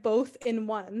get both in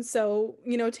one. So,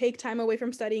 take time away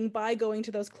from studying by going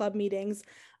to those club meetings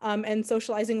and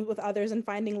socializing with others and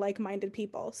finding like-minded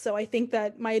people. So I think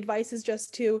that my advice is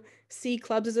just to see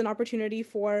clubs as an opportunity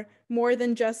for more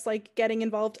than just like getting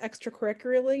involved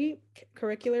extracurricularly,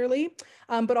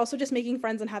 but also just making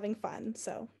friends and having fun.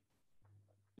 So.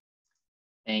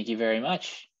 Thank you very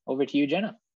much. Over to you,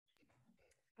 Jenna.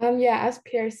 Yeah, as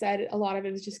Pierre said, a lot of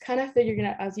it is just kind of figuring it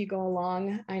out as you go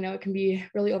along. I know it can be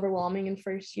really overwhelming in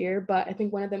first year, but I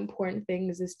think one of the important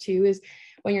things is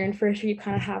when you're in first year, you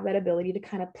kind of have that ability to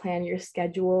kind of plan your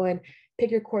schedule and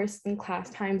pick your course and class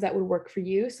times that would work for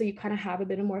you. So you kind of have a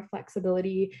bit of more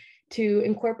flexibility to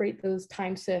incorporate those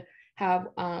times to have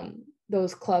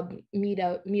those club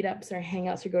meetups or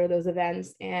hangouts or go to those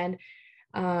events. And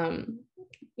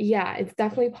yeah, it's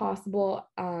definitely possible.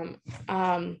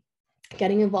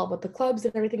 Getting involved with the clubs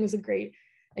and everything is a great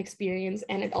experience,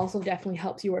 and it also definitely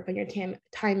helps you work on your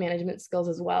time management skills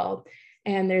as well.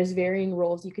 And there's varying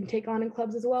roles you can take on in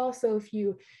clubs as well. So if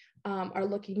you are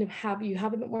looking to have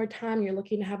a bit more time, you're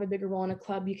looking to have a bigger role in a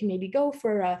club, you can maybe go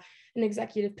for an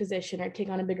executive position or take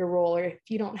on a bigger role. Or if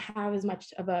you don't have as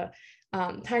much of a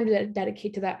time to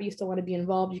dedicate to that, but you still want to be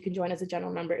involved, you can join as a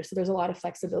general member. So there's a lot of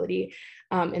flexibility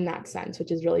in that sense,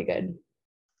 which is really good.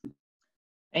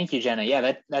 Thank you, Jenna.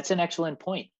 Yeah, that's an excellent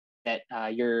point, that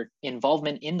your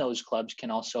involvement in those clubs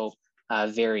can also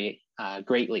vary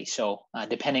greatly. So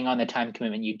depending on the time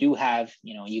commitment you do have,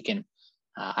 you can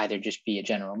either just be a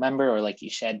general member, or like you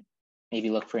said, maybe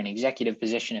look for an executive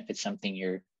position if it's something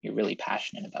you're really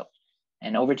passionate about.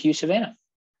 And over to you, Savannah.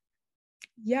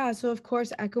 Yeah, so of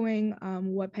course, echoing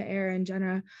what Pe'er and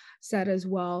Jenna said as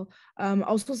well.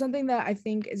 Also, something that I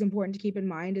think is important to keep in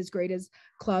mind, as great as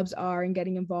clubs are and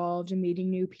getting involved and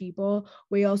meeting new people,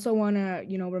 we also want to,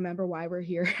 remember why we're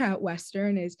here at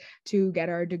Western is to get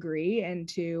our degree and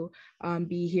to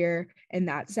be here in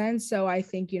that sense. So I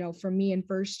think, for me in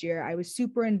first year, I was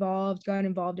super involved, got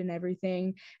involved in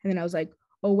everything. And then I was like,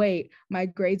 oh, wait, my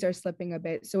grades are slipping a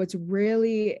bit. So it's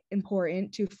really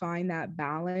important to find that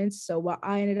balance. So what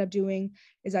I ended up doing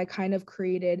is I kind of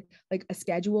created like a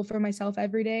schedule for myself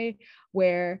every day,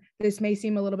 where this may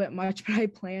seem a little bit much, but I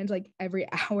planned like every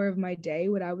hour of my day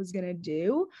what I was going to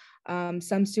do.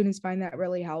 Some students find that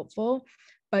really helpful,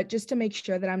 but just to make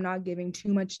sure that I'm not giving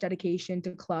too much dedication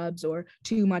to clubs or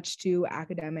too much to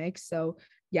academics. So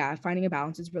yeah, finding a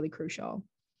balance is really crucial.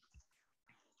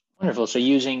 Wonderful. So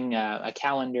using a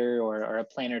calendar or a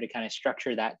planner to kind of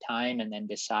structure that time and then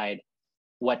decide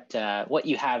what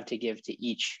you have to give to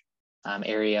each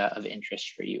area of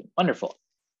interest for you. Wonderful.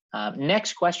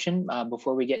 Next question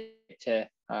before we get to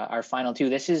our final two.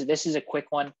 This is a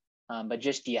quick one, but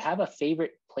just, do you have a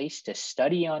favorite place to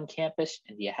study on campus,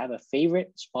 and do you have a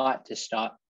favorite spot to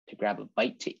stop to grab a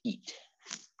bite to eat?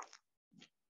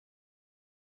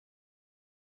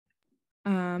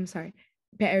 Sorry.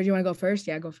 Pe'er, do you want to go first?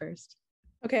 Yeah, go first.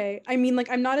 Okay. I mean,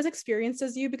 I'm not as experienced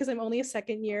as you because I'm only a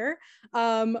second year,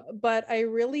 but I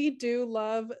really do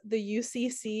love the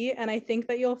UCC. And I think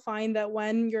that you'll find that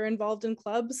when you're involved in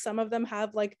clubs, some of them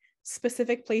have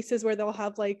specific places where they'll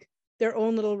have their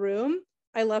own little room.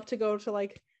 I love to go to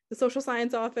the social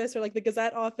science office or the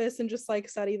Gazette office and just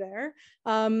study there.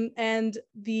 And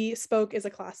the Spoke is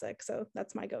a classic. So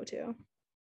that's my go-to.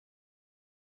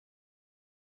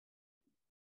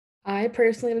 I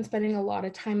personally have been spending a lot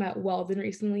of time at Weldon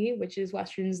recently, which is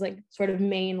Western's like sort of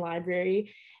main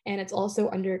library, and it's also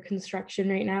under construction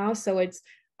right now. So it's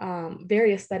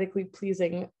very aesthetically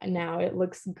pleasing now. It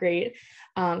looks great.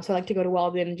 So I like to go to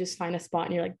Weldon and just find a spot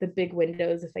near like the big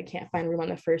windows if I can't find room on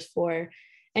the first floor.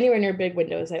 Anywhere near big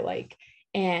windows I like.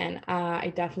 And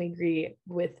I definitely agree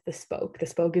with the Spoke. The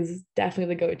Spoke is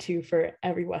definitely the go-to for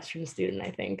every Western student,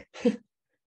 I think.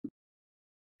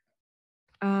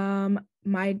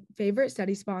 My favorite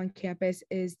study spot on campus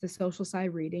is the Social Sci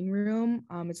reading room.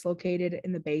 It's located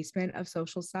in the basement of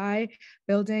Social Sci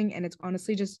building, and it's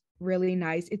honestly just really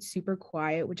nice. It's super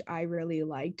quiet, which I really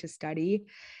like to study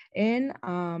in.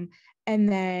 And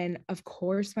then, of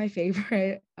course, my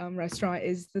favorite restaurant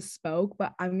is the Spoke,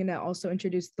 but I'm gonna also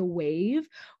introduce the Wave,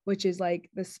 which is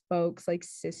like the Spoke's like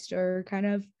sister kind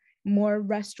of more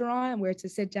restaurant where it's a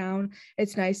sit down.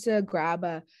 It's nice to grab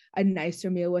a nicer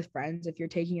meal with friends if you're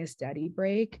taking a study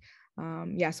break.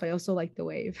 So I also like the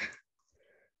Wave.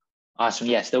 Awesome.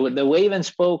 Yes, the Wave and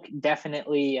Spoke,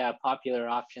 definitely popular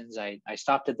options. I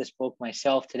stopped at the Spoke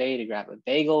myself today to grab a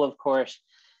bagel, of course.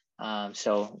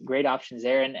 So great options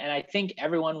there. And I think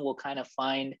everyone will kind of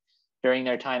find during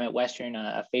their time at Western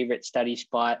a favorite study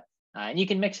spot. And you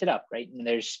can mix it up, right? And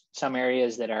there's some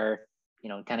areas that are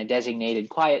kind of designated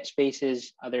quiet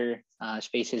spaces, other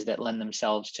spaces that lend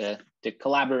themselves to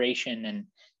collaboration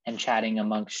and chatting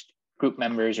amongst group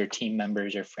members or team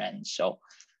members or friends. So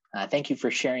thank you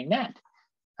for sharing that.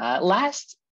 Our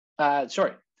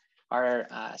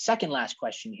second last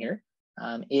question here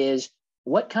is,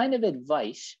 what kind of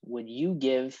advice would you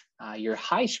give your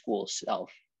high school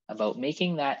self about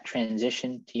making that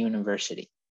transition to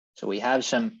university? So we have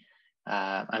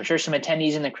I'm sure some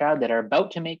attendees in the crowd that are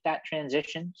about to make that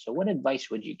transition. So what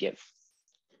advice would you give?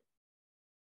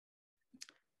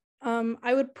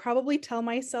 I would probably tell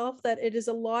myself that it is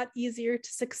a lot easier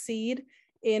to succeed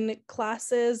in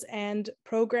classes and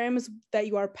programs that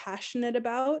you are passionate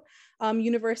about.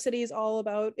 University is all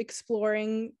about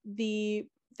exploring the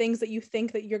things that you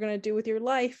think that you're going to do with your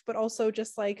life, but also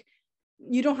just like,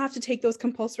 you don't have to take those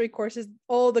compulsory courses,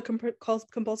 all the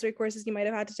compulsory courses you might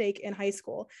have had to take in high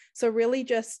school. So really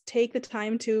just take the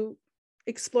time to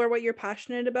explore what you're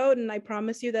passionate about, and I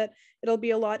promise you that it'll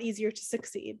be a lot easier to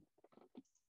succeed.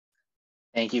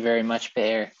 Thank you very much,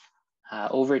 Pear.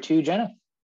 Over to Jenna.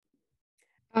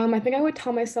 I think I would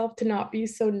tell myself to not be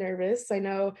so nervous. I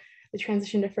know the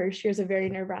transition to first year is a very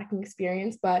nerve-wracking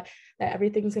experience, but that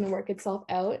everything's going to work itself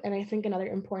out. And I think another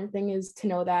important thing is to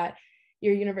know that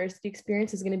your university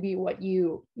experience is going to be what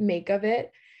you make of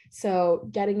it. So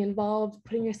getting involved,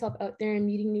 putting yourself out there and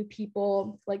meeting new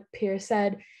people, like Pierre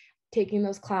said, taking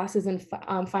those classes and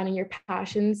finding your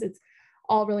passions, it's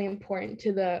all really important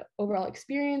to the overall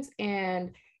experience,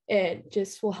 and it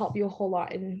just will help you a whole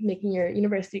lot in making your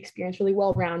university experience really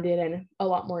well-rounded and a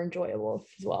lot more enjoyable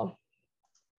as well.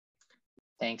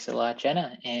 Thanks a lot,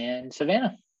 Jenna. And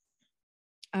Savannah.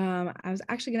 I was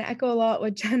actually going to echo a lot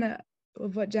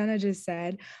of what Jenna just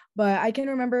said, but I can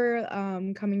remember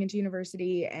coming into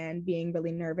university and being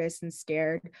really nervous and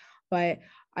scared, but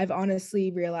I've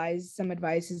honestly realized some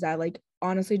advice is that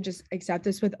honestly just accept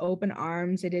this with open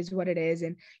arms. It is what it is,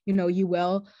 and you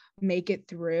will make it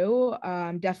through.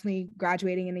 Definitely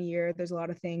graduating in a year, there's a lot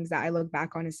of things that I look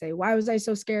back on and say, why was I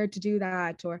so scared to do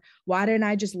that, or why didn't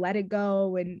I just let it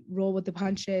go and roll with the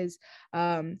punches?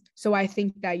 So I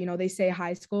think that they say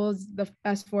high school is the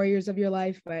best 4 years of your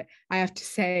life, but I have to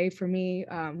say for me,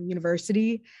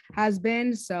 university has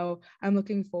been. So I'm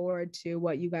looking forward to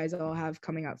what you guys all have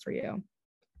coming up for you.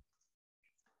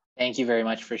 Thank you very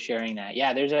much for sharing that.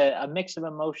 Yeah, there's a mix of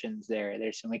emotions there.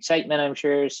 There's some excitement, I'm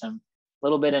sure, some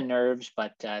little bit of nerves,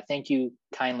 but thank you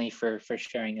kindly for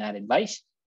sharing that advice.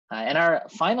 And our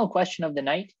final question of the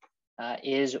night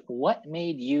is, what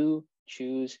made you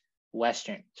choose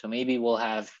Western? So maybe we'll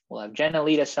have Jenna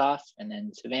lead us off, and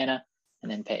then Savannah,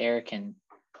 and then Pe'er can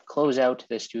close out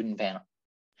the student panel.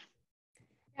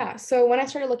 Yeah, so when I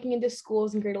started looking into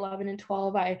schools in grade 11 and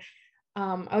 12, I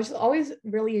was just always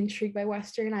really intrigued by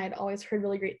Western. I had always heard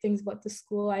really great things about the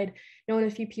school. I'd known a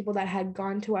few people that had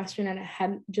gone to Western and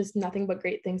had just nothing but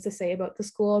great things to say about the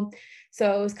school.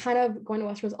 So it was kind of, going to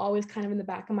Western was always kind of in the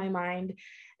back of my mind.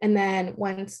 And then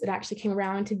once it actually came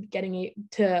around to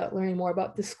to learning more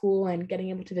about the school and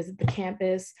getting able to visit the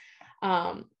campus,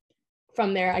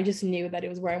 from there, I just knew that it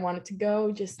was where I wanted to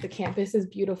go. Just the campus is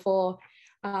beautiful.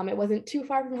 It wasn't too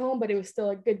far from home, but it was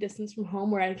still a good distance from home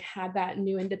where I had that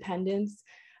new independence.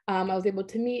 I was able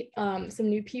to meet some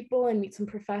new people and meet some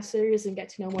professors and get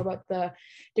to know more about the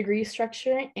degree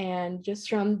structure. And just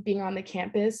from being on the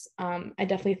campus, I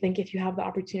definitely think if you have the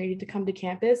opportunity to come to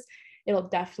campus, it'll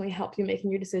definitely help you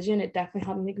making your decision. It definitely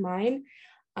helped me make mine.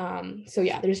 So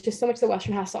yeah, there's just so much that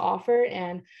Western has to offer.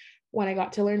 And when I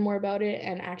got to learn more about it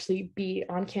and actually be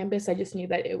on campus, I just knew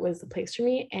that it was the place for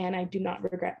me, and I do not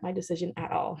regret my decision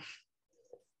at all.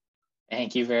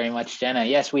 Thank you very much, Jenna.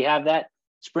 Yes, we have that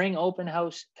spring open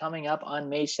house coming up on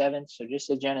May 7th. So just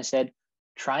as Jenna said,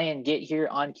 try and get here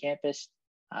on campus.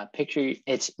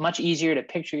 It's much easier to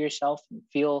picture yourself and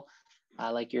feel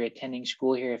like you're attending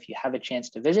school here if you have a chance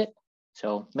to visit.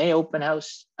 So spring open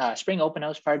house,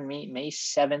 May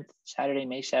 7th, Saturday,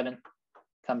 May 7th.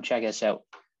 Come check us out.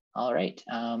 All right.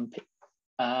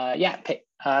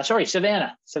 Sorry,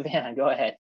 Savannah, go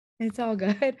ahead. It's all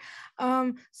good.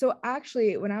 So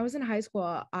actually, when I was in high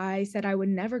school, I said I would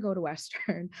never go to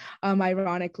Western,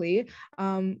 ironically.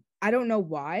 I don't know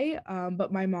why,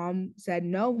 but my mom said,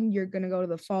 no, you're going to go to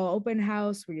the fall open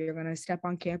house where you're going to step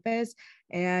on campus.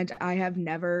 And I have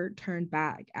never turned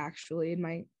back. Actually, in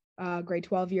my grade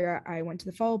 12 year, I went to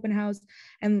the fall open house,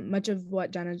 and much of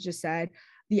what Jenna just said,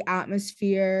 the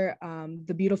atmosphere,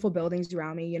 the beautiful buildings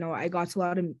around me, I got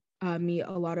to meet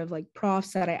a lot of like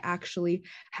profs that I actually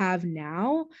have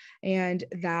now, and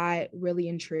that really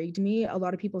intrigued me. A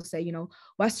lot of people say,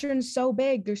 Western's so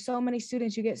big, there's so many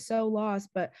students, you get so lost,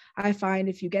 but I find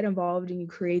if you get involved and you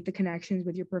create the connections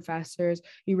with your professors,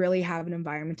 you really have an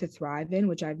environment to thrive in,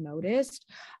 which I've noticed.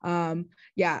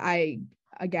 I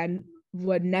again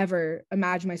would never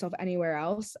imagine myself anywhere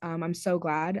else. I'm so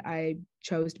glad I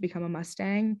chose to become a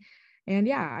Mustang, and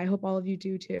I hope all of you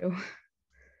do too.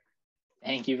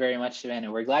 Thank you very much,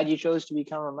 Savannah. We're glad you chose to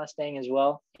become a Mustang as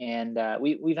well. And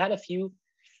we've had a few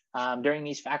during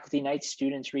these faculty nights,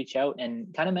 students reach out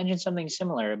and kind of mention something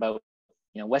similar about,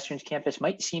 Western's campus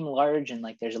might seem large and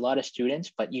like there's a lot of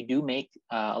students, but you do make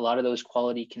a lot of those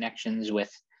quality connections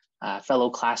with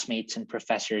fellow classmates and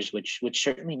professors, which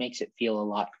certainly makes it feel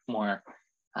a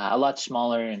lot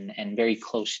smaller and very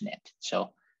close knit.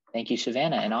 So thank you,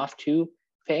 Savannah, and off to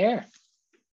Pear.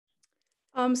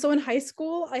 So in high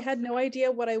school, I had no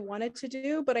idea what I wanted to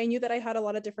do, but I knew that I had a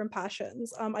lot of different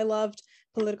passions. I loved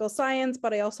political science,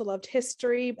 but I also loved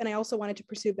history, and I also wanted to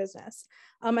pursue business.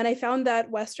 And I found that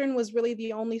Western was really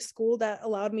the only school that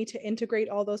allowed me to integrate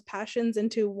all those passions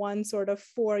into one sort of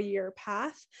 4-year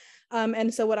path.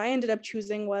 And so what I ended up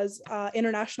choosing was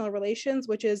international relations,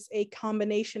 which is a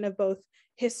combination of both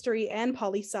history and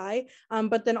poli-sci,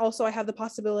 but then also I have the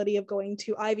possibility of going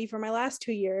to Ivy for my last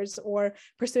 2 years or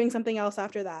pursuing something else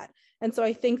after that. And so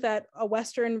I think that a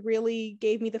Western really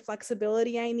gave me the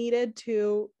flexibility I needed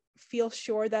to feel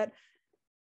sure that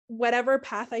whatever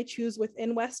path I choose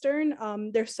within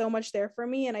Western, there's so much there for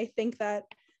me. And I think that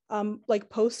like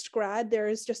post-grad, there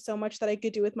is just so much that I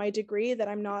could do with my degree that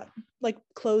I'm not like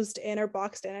closed in or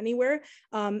boxed in anywhere.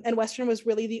 And Western was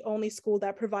really the only school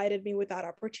that provided me with that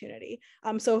opportunity.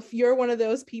 So if you're one of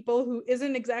those people who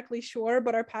isn't exactly sure,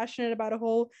 but are passionate about a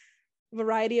whole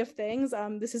variety of things,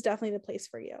 this is definitely the place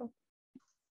for you.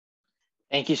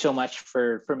 Thank you so much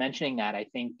for mentioning that. I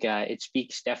think it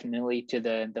speaks definitely to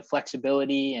the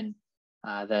flexibility and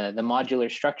the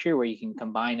modular structure where you can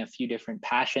combine a few different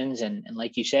passions. And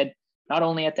like you said, not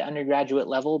only at the undergraduate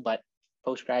level, but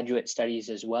postgraduate studies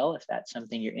as well, if that's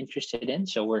something you're interested in.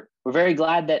 So we're very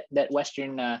glad that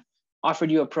Western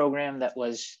offered you a program that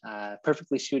was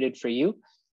perfectly suited for you.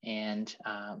 And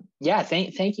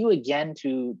thank you again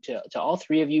to all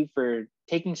three of you for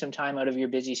taking some time out of your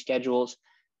busy schedules.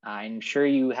 I'm sure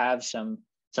you have some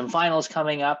finals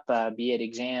coming up, be it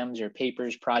exams or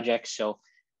papers, projects. So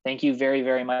thank you very,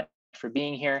 very much for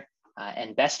being here,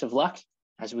 and best of luck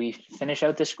as we finish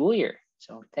out the school year.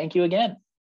 So thank you again.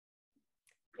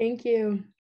 Thank you.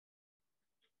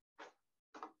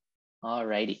 All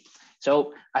righty.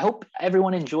 So I hope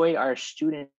everyone enjoyed our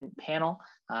student panel.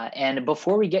 And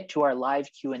before we get to our live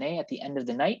Q&A at the end of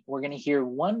the night, we're going to hear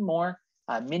one more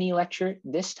mini lecture,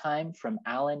 this time from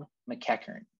Alan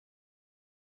McEachern.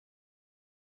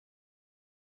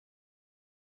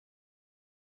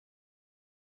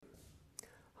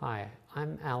 Hi,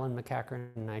 I'm Alan McEachern,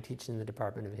 and I teach in the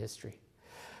Department of History.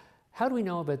 How do we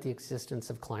know about the existence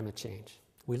of climate change?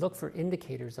 We look for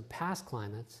indicators of past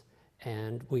climates,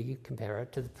 and we compare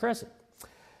it to the present.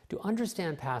 To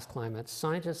understand past climates,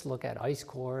 scientists look at ice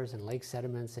cores and lake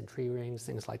sediments and tree rings,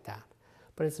 things like that.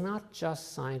 But it's not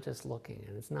just scientists looking,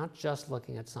 and it's not just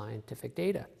looking at scientific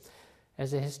data.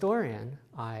 As a historian,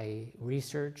 I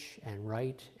research and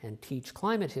write and teach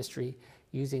climate history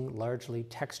using largely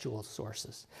textual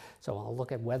sources. So I'll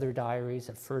look at weather diaries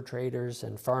of fur traders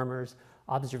and farmers,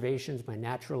 observations by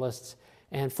naturalists,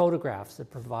 and photographs that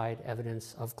provide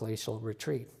evidence of glacial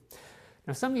retreat.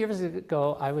 Now, some years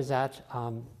ago, I was at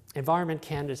Environment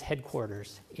Canada's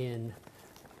headquarters in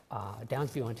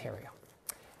Downsview, Ontario.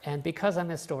 And because I'm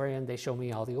a historian, they show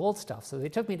me all the old stuff. So they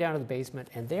took me down to the basement,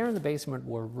 and there in the basement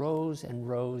were rows and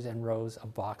rows and rows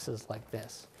of boxes like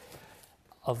this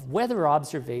of weather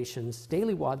observations,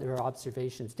 daily weather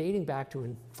observations dating back to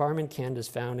Environment Canada's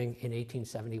founding in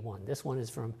 1871. This one is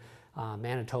from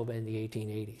Manitoba in the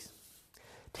 1880s.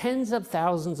 Tens of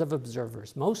thousands of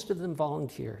observers, most of them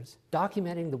volunteers,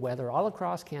 documenting the weather all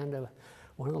across Canada,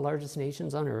 one of the largest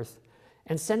nations on Earth,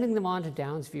 and sending them on to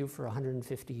Downsview for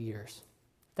 150 years.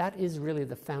 That is really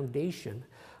the foundation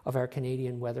of our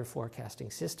Canadian weather forecasting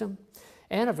system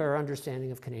and of our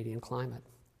understanding of Canadian climate.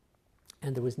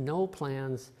 And there was no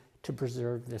plans to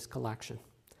preserve this collection.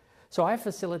 So I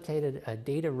facilitated a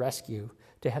data rescue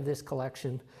to have this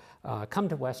collection come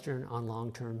to Western on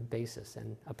long-term basis.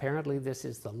 And apparently this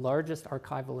is the largest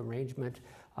archival arrangement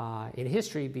in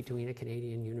history between a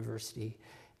Canadian university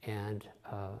and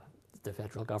the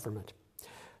federal government.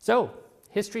 So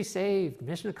history saved,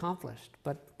 mission accomplished,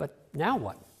 but now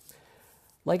what?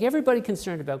 Like everybody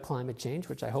concerned about climate change,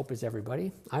 which I hope is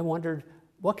everybody, I wondered,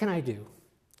 what can I do?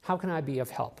 How can I be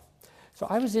of help? So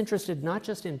I was interested not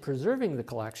just in preserving the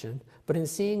collection, but in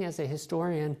seeing as a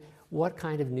historian what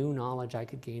kind of new knowledge I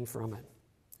could gain from it.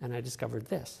 And I discovered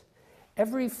this.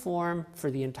 Every form for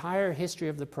the entire history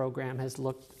of the program has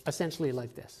looked essentially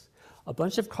like this. A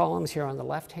bunch of columns here on the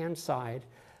left-hand side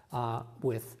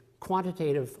with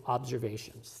quantitative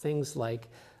observations, things like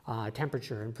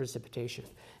temperature and precipitation.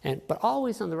 But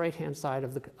always on the right-hand side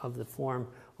of the form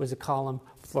was a column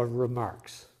for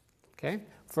remarks, okay?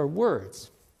 For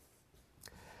words.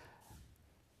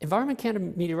 Environment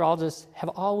Canada meteorologists have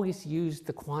always used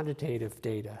the quantitative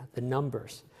data, the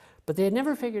numbers, but they had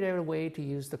never figured out a way to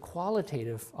use the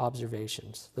qualitative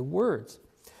observations, the words.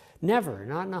 Never,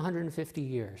 not in 150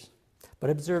 years.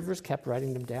 But observers kept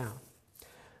writing them down.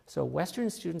 So Western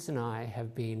students and I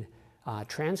have been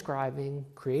transcribing,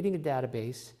 creating a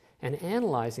database, and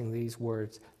analyzing these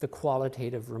words, the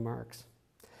qualitative remarks.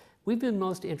 We've been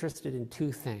most interested in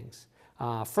two things.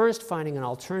 First, finding an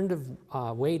alternative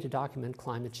way to document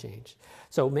climate change.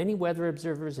 So many weather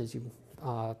observers, as you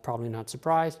probably not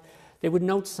surprised, they would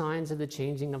note signs of the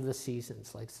changing of the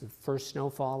seasons, like the first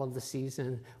snowfall of the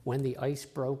season, when the ice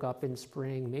broke up in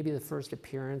spring, maybe the first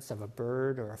appearance of a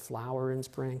bird or a flower in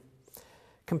spring.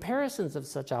 Comparisons of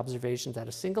such observations at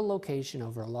a single location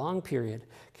over a long period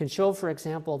can show, for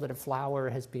example, that a flower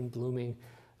has been blooming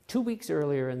 2 weeks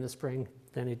earlier in the spring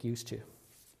than it used to.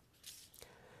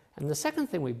 And the second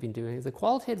thing we've been doing, the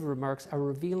qualitative remarks are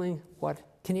revealing what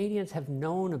Canadians have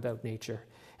known about nature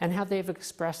and how they've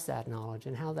expressed that knowledge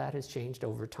and how that has changed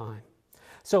over time.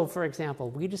 So, for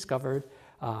example, we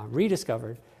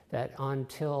rediscovered that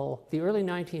until the early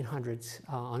 1900s,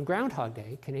 on Groundhog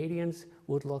Day, Canadians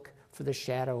would look for the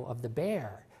shadow of the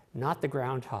bear, not the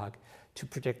groundhog, to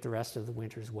predict the rest of the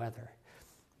winter's weather.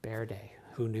 Bear Day,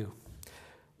 who knew?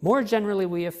 More generally,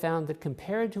 we have found that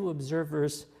compared to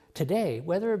observers today,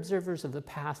 weather observers of the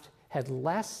past had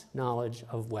less knowledge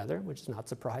of weather, which is not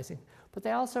surprising, but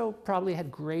they also probably had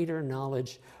greater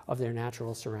knowledge of their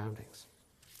natural surroundings.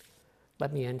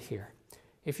 Let me end here.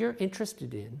 If you're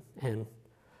interested in and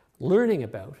learning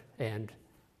about and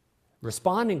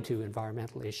responding to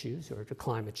environmental issues or to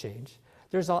climate change,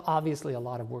 there's obviously a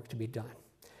lot of work to be done.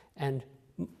 And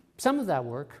some of that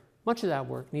work, much of that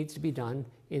work, needs to be done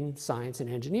in science and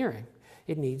engineering.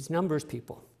 It needs numbers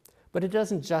people. But it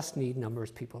doesn't just need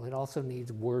numbers people, it also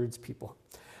needs words people.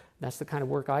 That's the kind of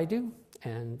work I do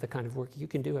and the kind of work you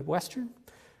can do at Western.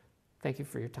 Thank you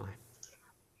for your time.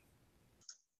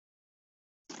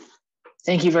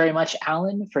 Thank you very much,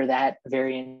 Alan, for that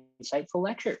very insightful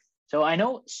lecture. So I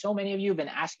know so many of you have been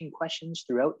asking questions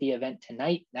throughout the event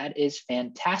tonight. That is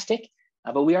fantastic,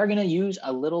 but we are going to use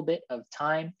a little bit of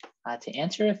time to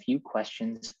answer a few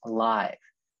questions live.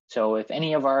 So if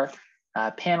any of our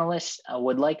panelists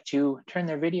would like to turn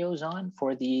their videos on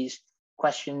for these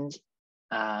questions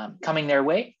coming their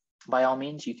way, by all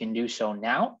means, you can do so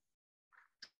now.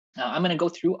 I'm going to go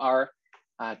through our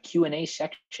Q&A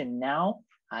section now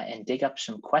and dig up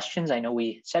some questions. I know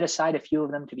we set aside a few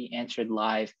of them to be answered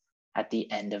live at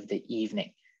the end of the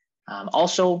evening.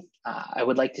 Also, I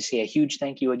would like to say a huge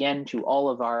thank you again to all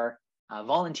of our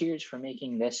volunteers for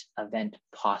making this event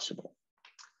possible.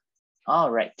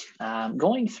 All right,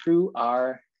 going through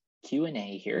our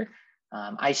Q&A here,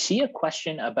 I see a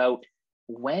question about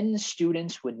when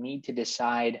students would need to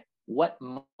decide what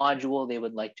module they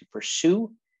would like to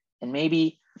pursue, and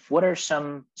maybe what are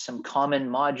some common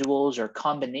modules or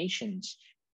combinations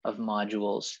of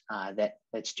modules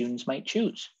that students might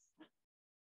choose.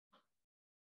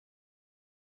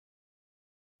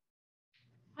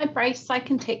 Hi, Bryce. I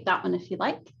can take that one if you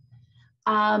like.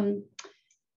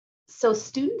 So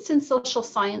students in social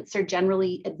science are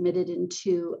generally admitted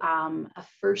into a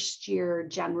first year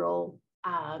general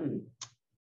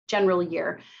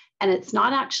year. And it's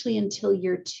not actually until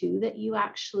year 2 that you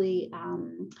actually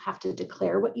have to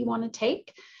declare what you want to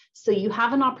take. So you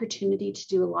have an opportunity to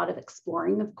do a lot of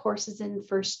exploring of courses in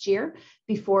first year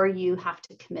before you have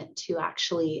to commit to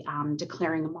actually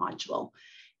declaring a module.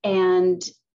 And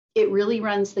it really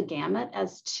runs the gamut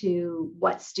as to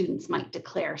what students might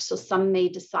declare. So some may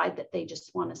decide that they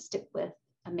just want to stick with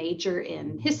a major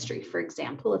in history, for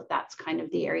example, if that's kind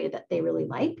of the area that they really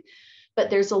like. But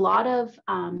there's a lot of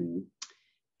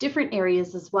different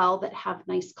areas as well that have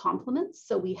nice complements.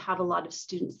 So we have a lot of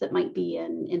students that might be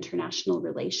in international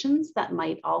relations that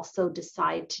might also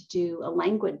decide to do a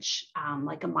language,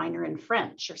 like a minor in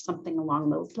French or something along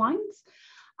those lines.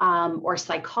 Or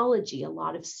psychology. A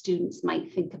lot of students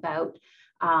might think about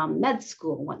med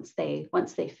school once they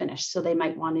finish. So they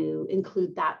might want to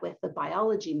include that with a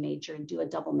biology major and do a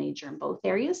double major in both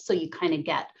areas. So you kind of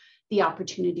get the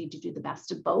opportunity to do the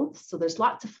best of both. So there's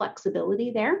lots of flexibility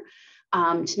there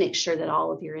to make sure that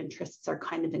all of your interests are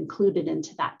kind of included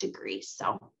into that degree.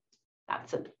 So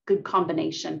that's a good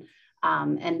combination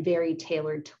and very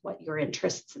tailored to what your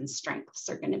interests and strengths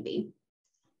are going to be.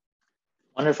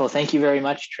 Wonderful. Thank you very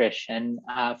much, Trish. And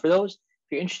for those,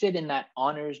 if you're interested in that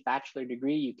honors bachelor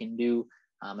degree, you can do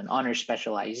an honors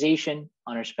specialization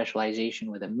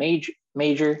with a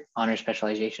major, honors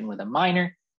specialization with a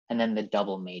minor, and then the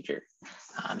double major.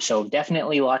 So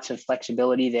definitely lots of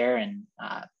flexibility there, and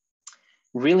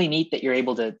really neat that you're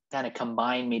able to kind of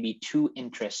combine maybe 2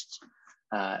 interests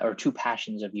or 2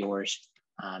 passions of yours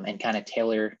and kind of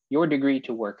tailor your degree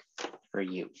to work for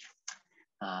you.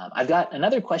 I've got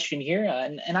another question here,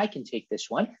 and I can take this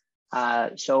one.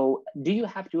 So do you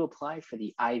have to apply for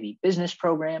the Ivy Business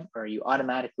Program, or are you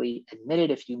automatically admitted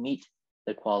if you meet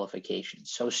the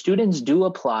qualifications? So students do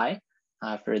apply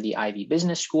for the Ivy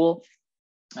Business School.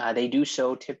 They do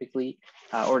so typically,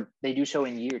 or they do so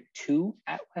in year 2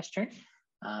 at Western,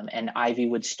 and Ivy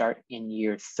would start in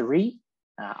year 3.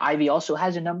 Ivy also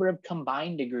has a number of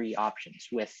combined degree options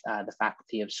with the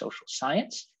Faculty of Social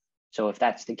Science. So if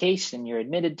that's the case, then you're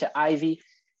admitted to Ivy,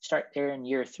 start there in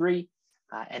year 3.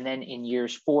 And then in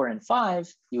years 4 and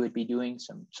 5, you would be doing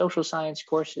some social science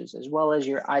courses as well as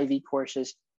your Ivy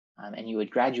courses. And you would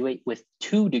graduate with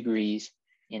 2 degrees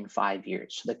in 5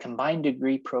 years. So the combined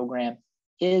degree program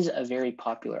is a very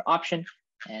popular option,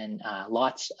 and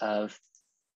lots of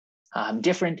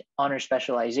different honor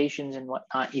specializations and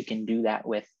whatnot you can do that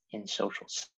with in social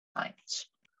science.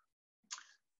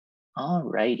 All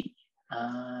righty.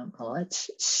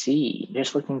 Let's see,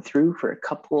 just looking through for a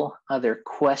couple other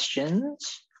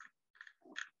questions.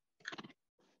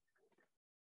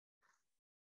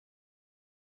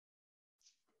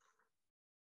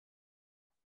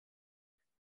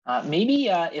 Maybe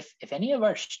if any of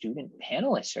our student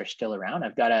panelists are still around,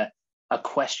 I've got a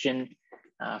question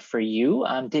for you.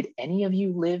 Did any of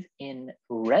you live in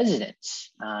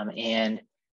residence? And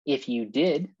if you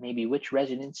did, maybe which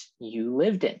residence you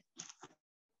lived in?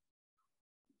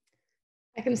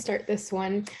 I can start this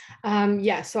one.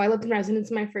 Yeah, so I lived in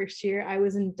residence my first year. I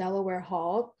was in Delaware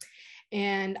Hall,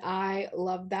 and I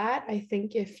love that. I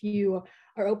think if you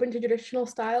are open to traditional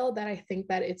style, that I think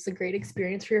that it's a great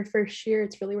experience for your first year.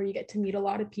 It's really where you get to meet a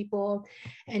lot of people,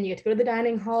 and you get to go to the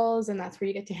dining halls, and that's where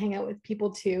you get to hang out with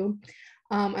people too.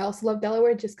 I also love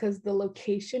Delaware just because the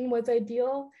location was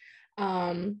ideal.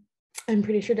 I'm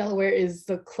pretty sure Delaware is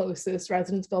the closest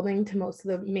residence building to most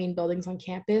of the main buildings on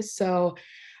campus. So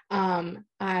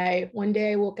one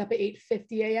day I woke up at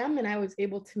 8:50 a.m. and I was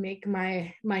able to make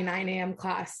my 9 a.m.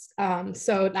 class.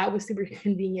 So that was super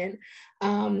convenient.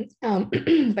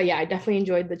 But yeah, I definitely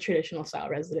enjoyed the traditional style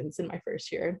residence in my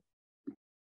first year.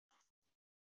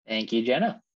 Thank you,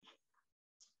 Jenna.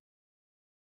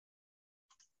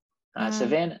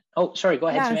 Savannah. Oh, sorry, go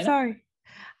ahead, Savannah. Sorry.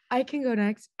 I can go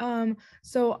next.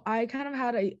 So I kind of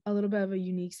had a little bit of a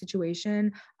unique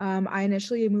situation. I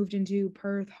initially moved into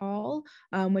Perth Hall,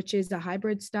 which is a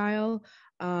hybrid style.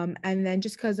 And then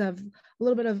just because of a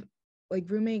little bit of like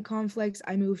roommate conflicts,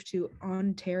 I moved to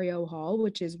Ontario Hall,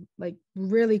 which is like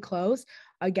really close.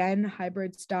 Again,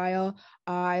 hybrid style.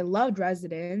 I loved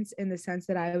residence in the sense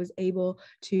that I was able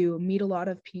to meet a lot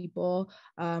of people.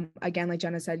 Again, like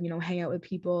Jenna said, hang out with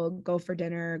people, go for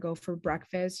dinner, go for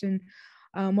breakfast, and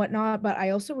whatnot. But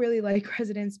I also really like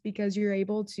residence because you're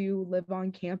able to live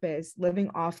on campus. Living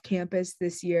off campus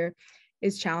this year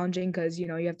is challenging because you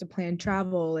have to plan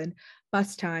travel and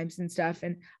bus times and stuff.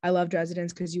 And I loved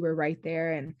residence because you were right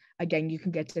there, and again, you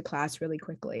can get to class really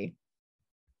quickly.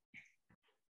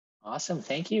 Awesome,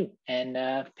 thank you. And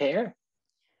Per?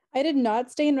 I did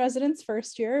not stay in residence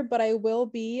first year, but I will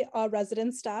be a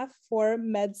resident staff for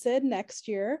MedSid next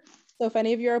year. So if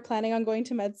any of you are planning on going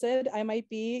to MedSid, I might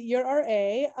be your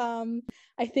RA.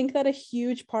 I think that a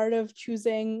huge part of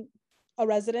choosing a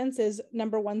residence is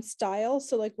number one, style.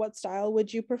 So like, what style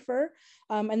would you prefer?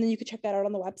 And then you could check that out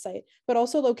on the website, but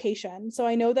also location. So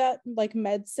I know that like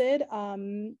MedSid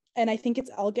and I think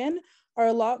it's Elgin are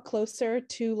a lot closer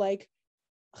to like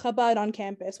Chabad on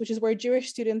campus, which is where Jewish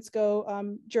students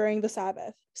go during the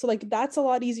Sabbath. So like that's a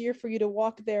lot easier for you to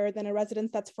walk there than a residence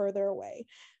that's further away.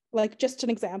 Like just an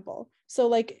example. So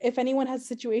like if anyone has a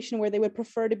situation where they would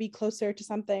prefer to be closer to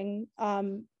something,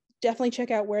 definitely check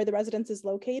out where the residence is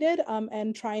located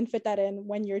and try and fit that in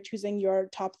when you're choosing your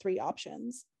top 3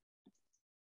 options.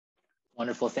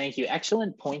 Wonderful, thank you.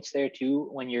 Excellent points there too,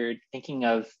 when you're thinking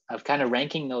of kind of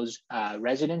ranking those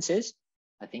residences,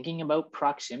 thinking about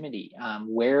proximity.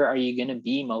 Where are you gonna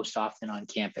be most often on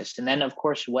campus? And then of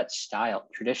course, what style,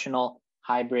 traditional,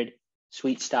 hybrid,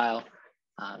 suite style.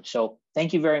 So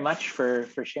thank you very much for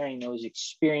sharing those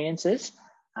experiences.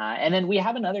 And then we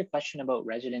have another question about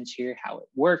residence here, how it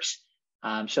works.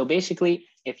 So basically,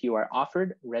 if you are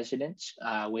offered residence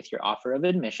with your offer of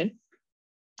admission,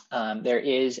 there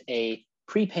is a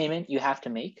prepayment you have to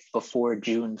make before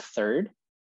June 3rd.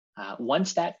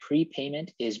 Once that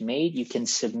prepayment is made, you can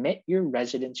submit your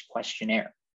residence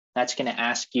questionnaire. That's going to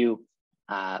ask you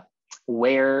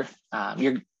where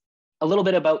you're, a little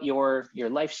bit about your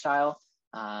lifestyle.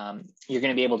 You're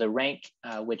going to be able to rank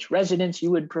which residence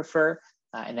you would prefer,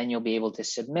 and then you'll be able to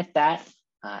submit that.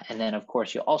 And then, of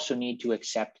course, you'll also need to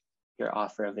accept your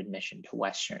offer of admission to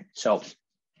Western. So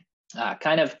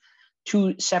kind of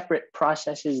 2 separate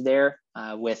processes there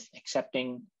with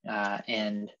accepting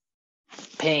and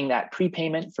paying that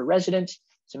prepayment for residence,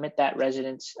 submit that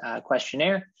residence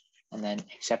questionnaire, and then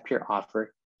accept your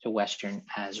offer to Western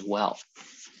as well.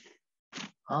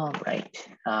 All right.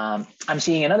 I'm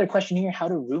seeing another question here. How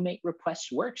do roommate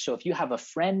requests work? So if you have a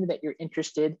friend that you're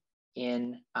interested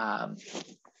in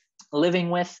living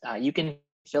with, you can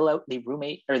fill out the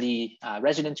roommate or the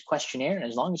residence questionnaire. And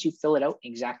as long as you fill it out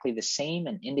exactly the same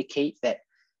and indicate that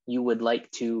you would like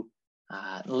to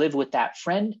live with that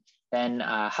friend, then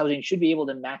housing should be able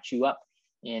to match you up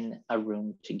in a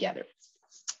room together.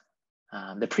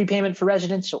 The prepayment for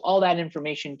residence, so all that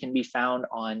information can be found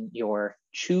on your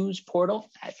Choose portal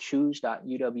at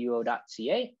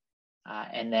choose.uwo.ca.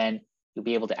 And then you'll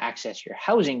be able to access your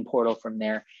housing portal from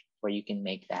there, where you can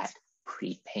make that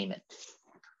prepayment.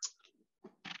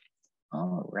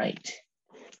 All right.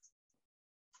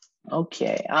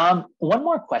 Okay, one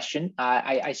more question.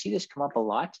 I see this come up a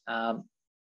lot.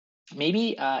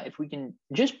 Maybe if we can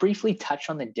just briefly touch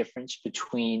on the difference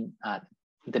between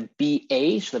the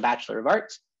BA, so the Bachelor of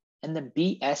Arts, and the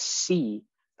BSc,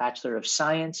 Bachelor of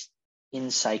Science in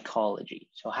Psychology.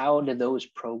 So how do those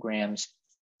programs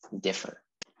differ?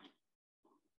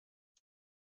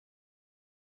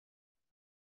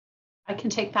 I can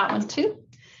take that one too.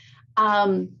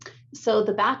 So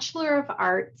the Bachelor of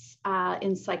Arts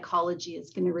in Psychology is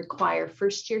going to require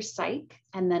first-year psych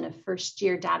and then a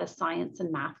first-year data science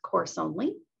and math course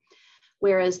only.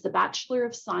 Whereas the Bachelor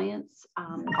of Science,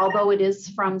 although it is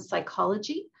from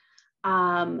psychology,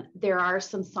 there are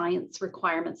some science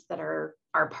requirements that are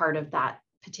part of that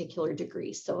particular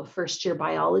degree. So a first-year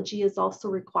biology is also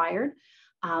required.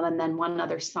 And then one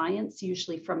other science,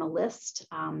 usually from a list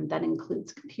that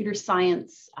includes computer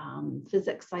science,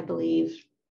 physics, I believe.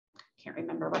 Can't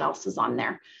remember what else is on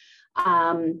there.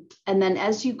 And then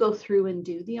as you go through and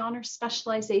do the honors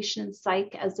specialization in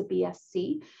psych as a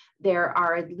BSc, there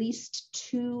are at least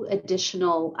 2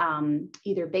 additional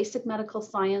either basic medical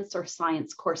science or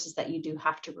science courses that you do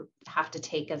have to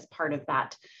take as part of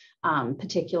that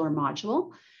particular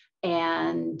module.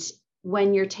 And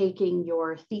when you're taking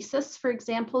your thesis, for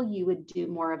example, you would do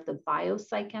more of the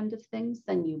biopsych end of things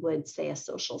than you would, say, a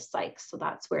social psych. So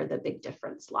that's where the big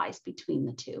difference lies between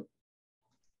the 2.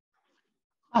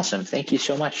 Awesome. Thank you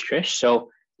so much, Trish. So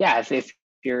yeah, if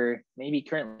you're maybe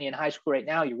currently in high school right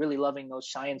now, you're really loving those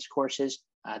science courses,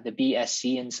 the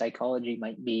BSc in psychology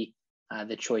might be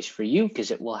the choice for you,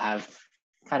 because it will have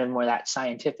kind of more that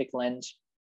scientific lens.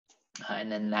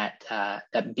 And then that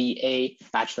BA,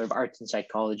 Bachelor of Arts in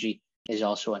Psychology, is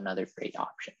also another great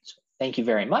option. So thank you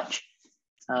very much.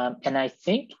 And I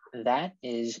think that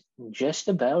is just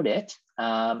about it.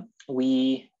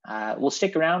 We will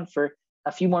stick around for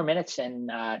a few more minutes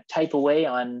and type away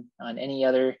on any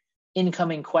other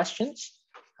incoming questions.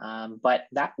 But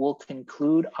that will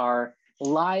conclude our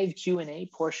live Q&A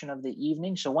portion of the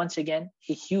evening. So once again,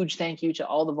 a huge thank you to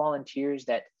all the volunteers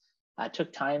that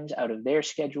took times out of their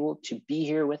schedule to be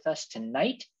here with us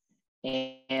tonight.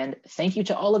 And thank you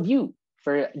to all of you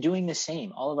for doing the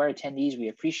same. All of our attendees, we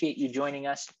appreciate you joining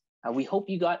us. We hope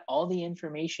you got all the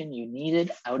information you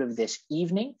needed out of this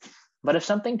evening. But if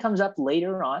something comes up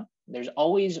later on, there's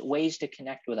always ways to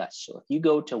connect with us. So if you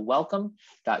go to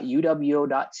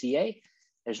welcome.uwo.ca,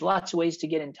 there's lots of ways to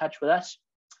get in touch with us.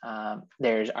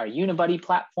 There's our Unibuddy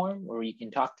platform where you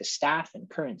can talk to staff and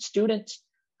current students.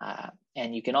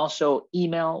 And you can also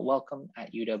email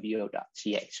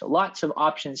welcome@uwo.ca. So lots of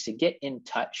options to get in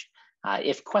touch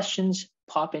if questions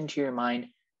pop into your mind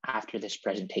after this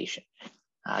presentation.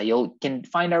 You can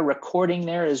find our recording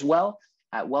there as well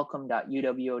at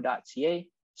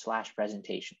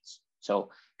welcome.uwo.ca/presentations.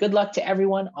 So good luck to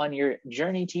everyone on your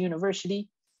journey to university,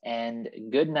 and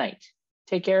good night.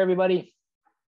 Take care, everybody.